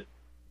unfortunate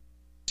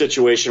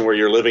situation where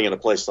you're living in a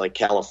place like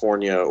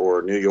California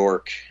or New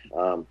York.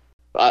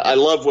 I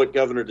love what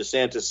Governor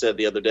DeSantis said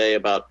the other day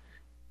about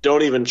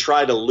don't even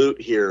try to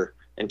loot here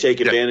and take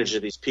advantage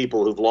of these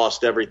people who've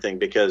lost everything,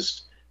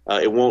 because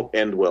it won't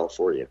end well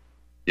for you.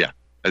 Yeah,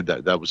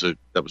 that was a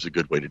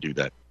good way to do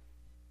that.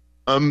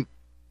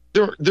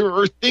 There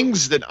are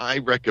things that I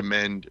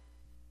recommend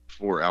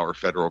for our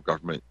federal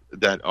government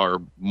that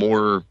are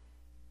more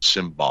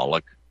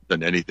symbolic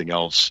than anything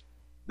else.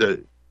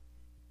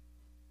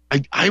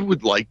 I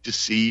would like to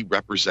see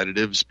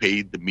representatives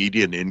paid the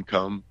median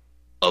income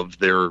of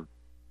their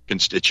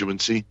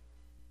constituency.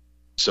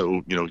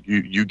 So,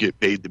 you get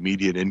paid the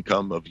median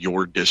income of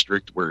your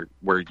district where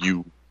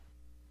you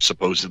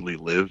supposedly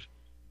live.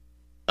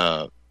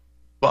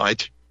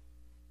 But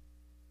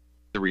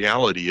the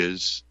reality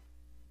is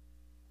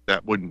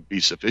that wouldn't be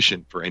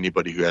sufficient for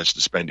anybody who has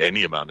to spend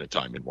any amount of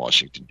time in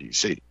Washington,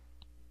 D.C.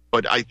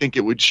 But I think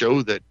it would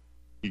show that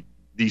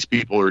these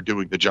people are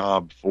doing the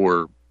job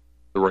for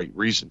the right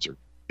reasons, or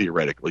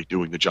theoretically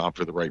doing the job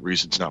for the right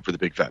reasons, not for the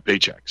big fat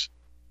paychecks.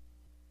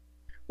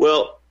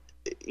 Well,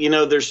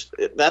 there's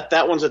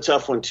that one's a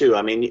tough one too.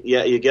 I mean,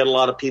 yeah, you get a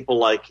lot of people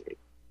like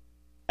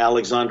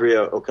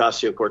Alexandria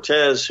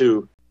Ocasio-Cortez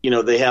who,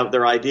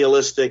 they're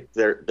idealistic.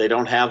 They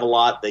don't have a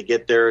lot. They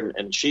get there,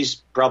 and she's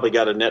probably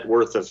got a net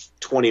worth of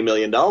 $20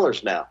 million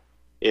now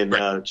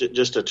in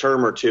just a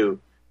term or two.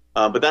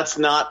 But that's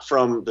not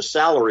from the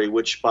salary,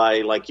 which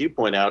like you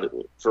point out,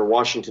 for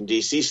Washington,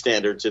 D.C.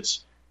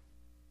 standards,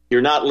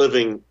 you're not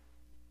living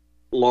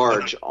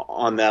large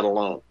on that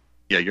alone.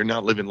 Yeah, you're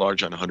not living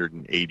large on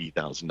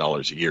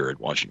 $180,000 a year in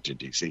Washington,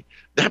 D.C.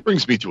 That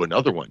brings me to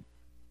another one.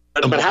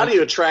 But how do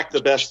you attract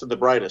the best and the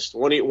brightest?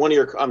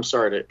 I'm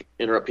sorry to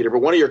interrupt, Peter, but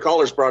one of your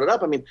callers brought it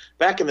up. I mean,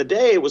 back in the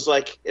day, it was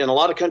like, and a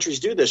lot of countries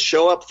do this,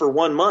 show up for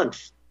 1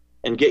 month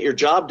and get your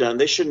job done.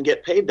 They shouldn't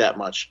get paid that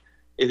much.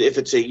 If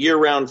it's a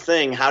year-round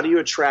thing, how do you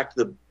attract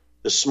the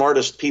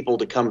smartest people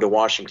to come to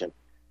Washington?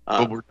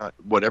 But we're not,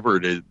 whatever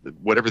it is,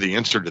 whatever the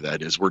answer to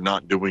that is, we're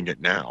not doing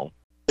it now.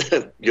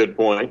 Good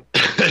point.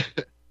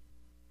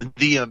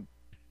 The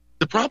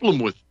problem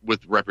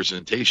with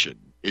representation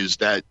is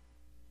that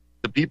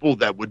the people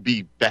that would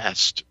be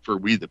best for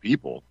we the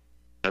people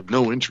have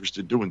no interest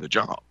in doing the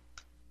job.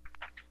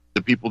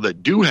 The people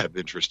that do have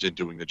interest in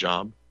doing the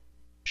job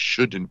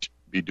shouldn't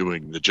be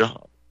doing the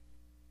job.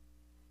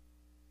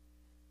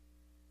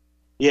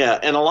 Yeah,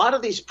 and a lot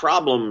of these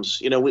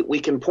problems, we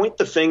can point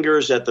the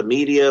fingers at the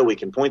media, we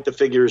can point the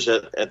fingers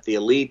at the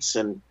elites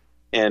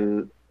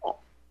and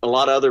a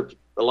lot of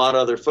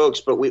other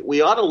folks, but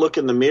we ought to look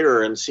in the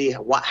mirror and see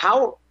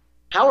how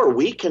are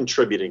we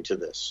contributing to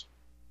this?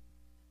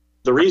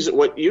 The reason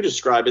what you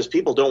described is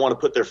people don't want to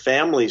put their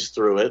families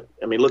through it.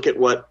 I mean, look at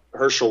what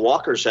Herschel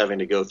Walker's having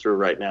to go through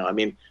right now. I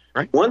mean,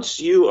 Once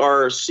you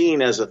are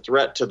seen as a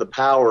threat to the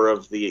power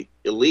of the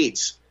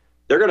elites,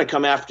 they're going to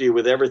come after you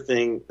with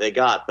everything they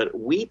got. But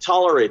we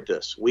tolerate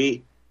this.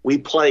 We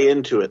play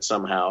into it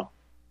somehow.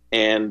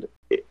 And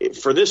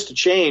for this to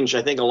change,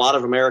 I think a lot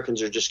of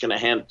Americans are just going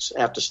to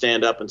have to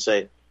stand up and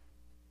say,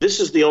 this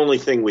is the only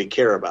thing we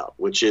care about,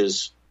 which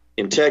is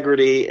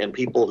integrity and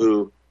people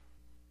who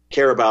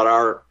care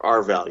about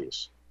our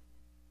values.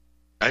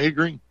 I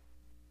agree.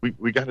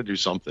 We got to do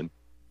something.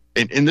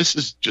 And this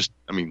is just,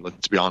 I mean,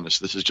 let's be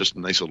honest, this is just a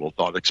nice little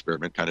thought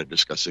experiment, kind of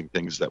discussing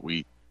things that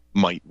we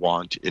might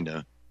want in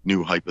a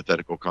new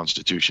hypothetical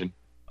constitution,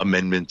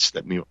 amendments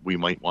that we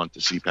might want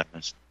to see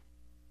passed.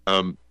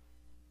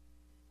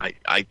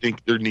 I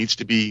think there needs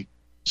to be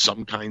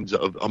some kinds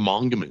of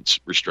emoluments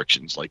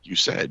restrictions, like you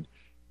said.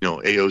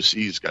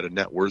 AOC's got a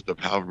net worth of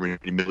however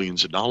many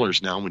millions of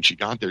dollars now. When she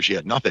got there, she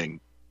had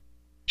nothing.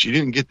 She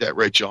didn't get that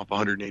rich off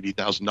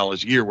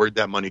 $180,000 a year. Where'd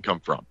that money come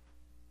from?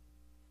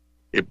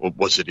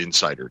 Was it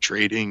insider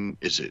trading?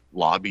 Is it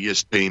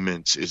lobbyist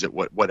payments? Is it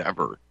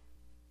whatever?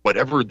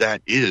 Whatever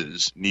that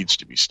is needs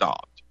to be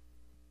stopped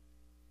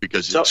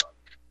because it's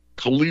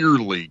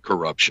clearly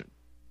corruption.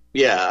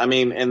 Yeah, I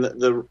mean, and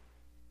the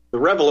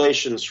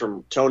revelations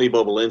from Tony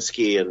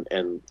Bobulinski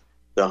and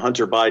the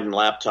Hunter Biden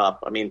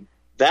laptop, I mean,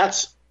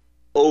 that's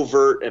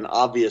overt and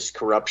obvious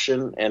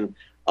corruption, and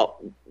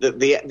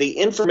the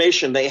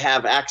information they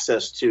have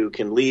access to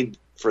can lead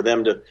for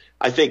them to,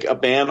 I think, a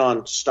ban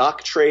on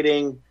stock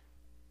trading,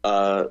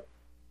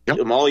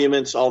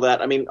 emoluments, all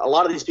that. I mean, a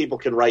lot of these people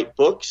can write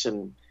books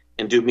and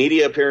do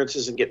media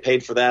appearances and get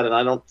paid for that, and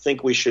I don't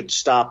think we should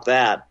stop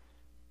that.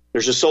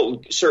 There's a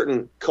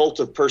certain cult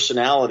of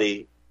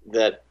personality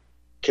that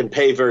can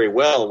pay very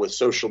well with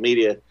social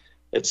media,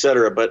 et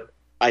cetera. But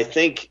I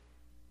think,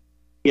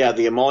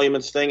 the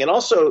emoluments thing. And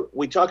also,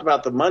 we talk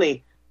about the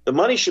money. The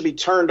money should be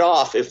turned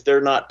off if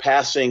they're not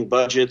passing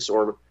budgets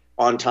or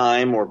on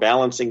time or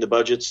balancing the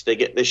budgets.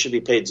 They should be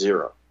paid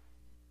zero.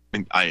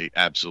 And I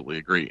absolutely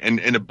agree. And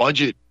a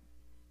budget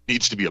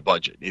needs to be a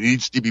budget. It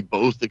needs to be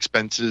both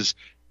expenses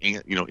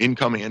and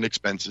income and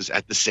expenses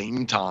at the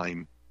same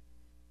time.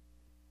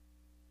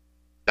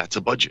 That's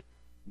a budget.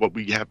 What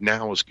we have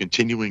now is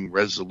continuing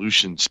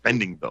resolution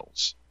spending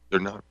bills. They're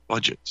not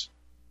budgets.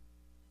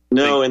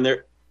 No, and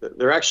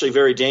they're actually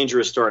very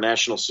dangerous to our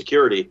national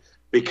security,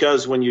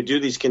 because when you do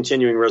these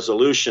continuing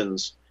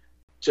resolutions,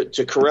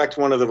 to correct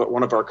one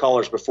of our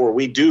callers before,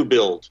 we do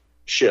build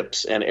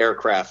ships and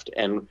aircraft,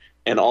 and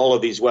all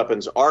of these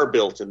weapons are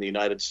built in the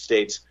United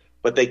States,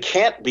 but they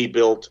can't be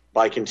built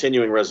by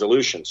continuing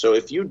resolution. So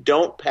if you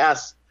don't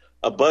pass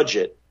a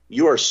budget,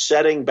 you are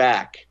setting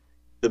back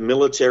the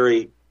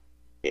military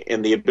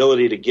and the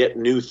ability to get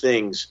new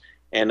things.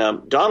 And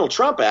Donald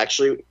Trump,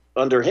 actually,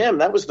 under him,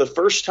 that was the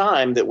first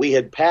time that we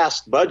had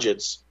passed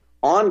budgets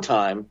on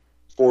time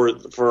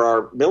for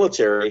our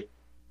military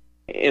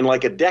in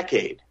like a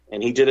decade,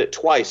 and he did it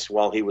twice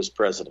while he was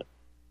president.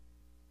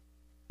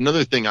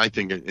 Another thing I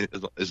think,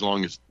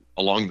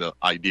 along the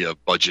idea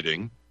of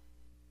budgeting,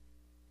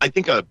 I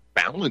think a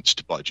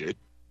balanced budget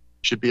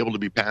should be able to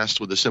be passed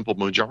with a simple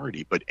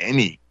majority, but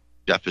any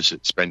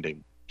deficit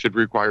spending should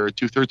require a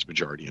 2/3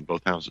 majority in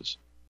both houses.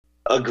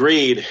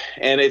 Agreed.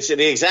 And it's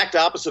the exact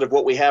opposite of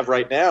what we have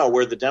right now,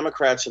 where the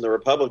Democrats and the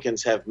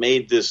Republicans have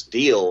made this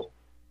deal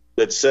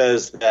that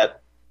says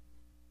that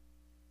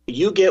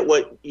you get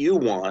what you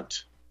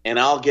want and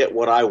I'll get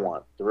what I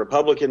want. The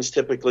Republicans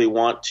typically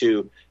want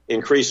to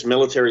increase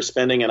military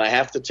spending, and I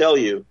have to tell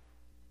you,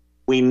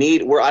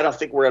 I don't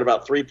think we're at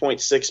about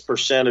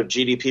 3.6% of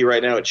GDP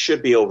right now. It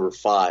should be over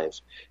 5%.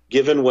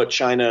 Given what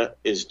China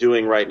is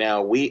doing right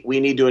now, we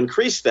need to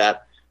increase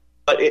that.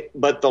 But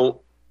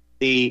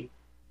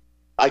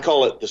I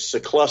call it the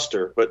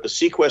sequester, but the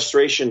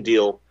sequestration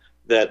deal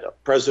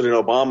that President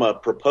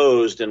Obama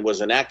proposed and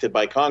was enacted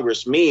by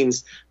Congress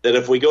means that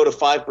if we go to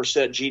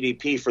 5%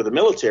 GDP for the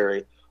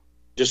military,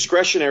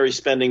 discretionary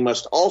spending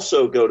must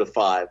also go to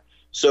 5%.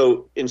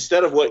 So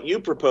instead of what you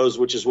propose,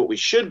 which is what we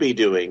should be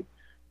doing,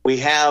 we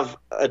have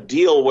a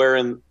deal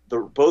wherein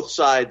both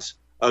sides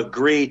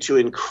agree to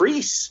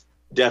increase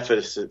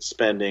deficit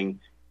spending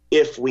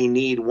if we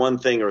need one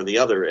thing or the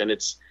other, and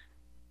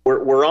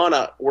we're on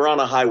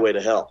a highway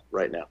to hell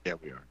right now. Yeah,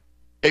 we are.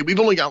 Hey, we've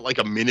only got like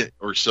a minute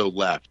or so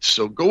left,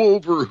 so go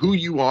over who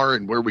you are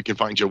and where we can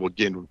find you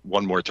again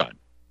one more time.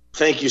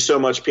 Thank you so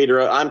much,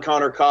 Peter. I'm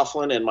Connor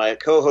Coughlin, and my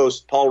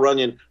co-host Paul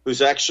Runyon,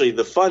 who's actually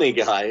the funny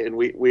guy, and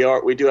we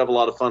do have a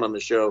lot of fun on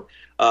the show.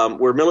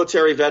 We're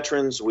military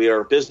veterans, we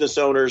are business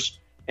owners,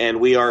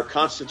 and we are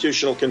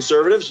constitutional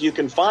conservatives. You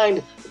can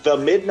find The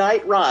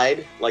Midnight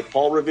Ride, like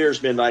Paul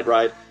Revere's Midnight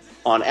Ride,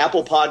 on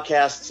Apple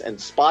Podcasts and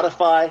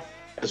Spotify,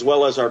 as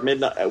well as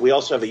we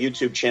also have a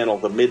YouTube channel,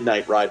 The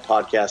Midnight Ride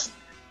Podcast.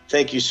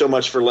 Thank you so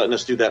much for letting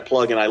us do that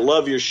plug, and I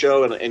love your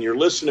show and your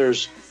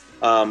listeners.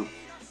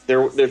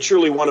 They're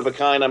truly one of a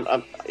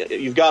kind.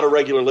 You've got a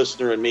regular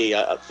listener in me.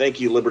 Thank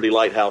you, Liberty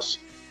Lighthouse.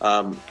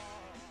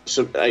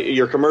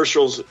 Your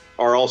commercials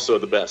are also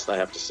the best, I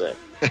have to say.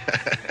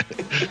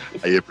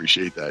 I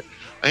appreciate that.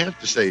 I have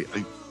to say,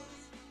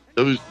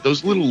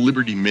 those little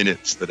Liberty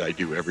minutes that I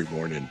do every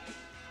morning,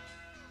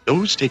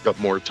 those take up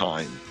more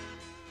time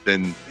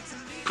than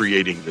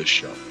creating this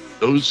show.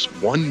 Those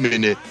 1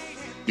 minute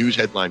news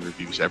headline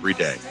reviews every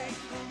day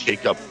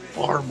take up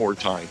far more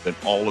time than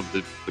all of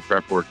the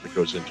prep work that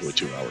goes into a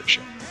 2-hour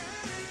show.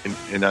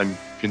 And I'm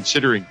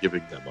considering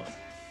giving them up.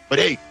 But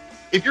hey,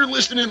 if you're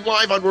listening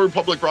live on World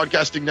Public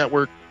Broadcasting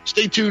Network,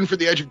 stay tuned for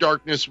The Edge of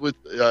Darkness with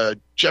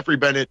Jeffrey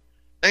Bennett.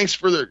 Thanks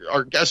for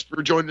our guest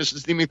for joining us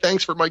this evening.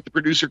 Thanks for Mike, the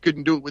producer.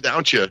 Couldn't do it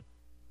without you.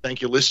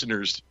 Thank you,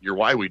 listeners. You're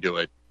why we do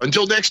it.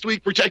 Until next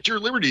week, protect your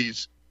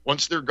liberties.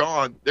 Once they're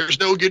gone, there's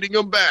no getting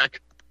them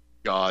back.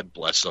 God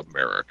bless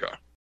America.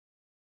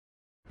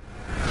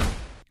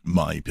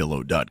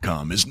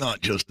 MyPillow.com is not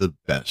just the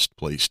best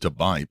place to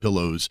buy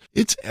pillows.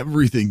 It's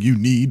everything you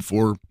need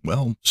for,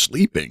 well,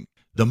 sleeping.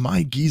 The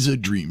My Giza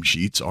Dream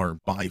Sheets are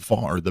by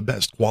far the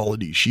best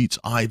quality sheets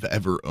I've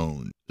ever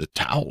owned. The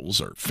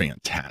towels are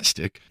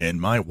fantastic,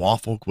 and my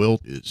waffle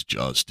quilt is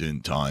just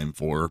in time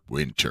for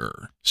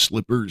winter.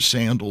 Slippers,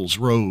 sandals,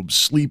 robes,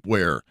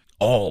 sleepwear,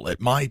 all at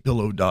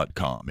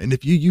MyPillow.com. And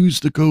if you use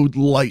the code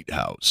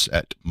LIGHTHOUSE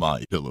at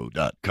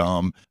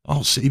MyPillow.com,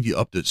 I'll save you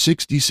up to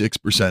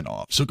 66%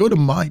 off. So go to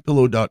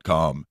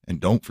MyPillow.com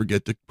and don't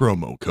forget the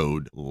promo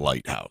code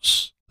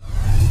LIGHTHOUSE.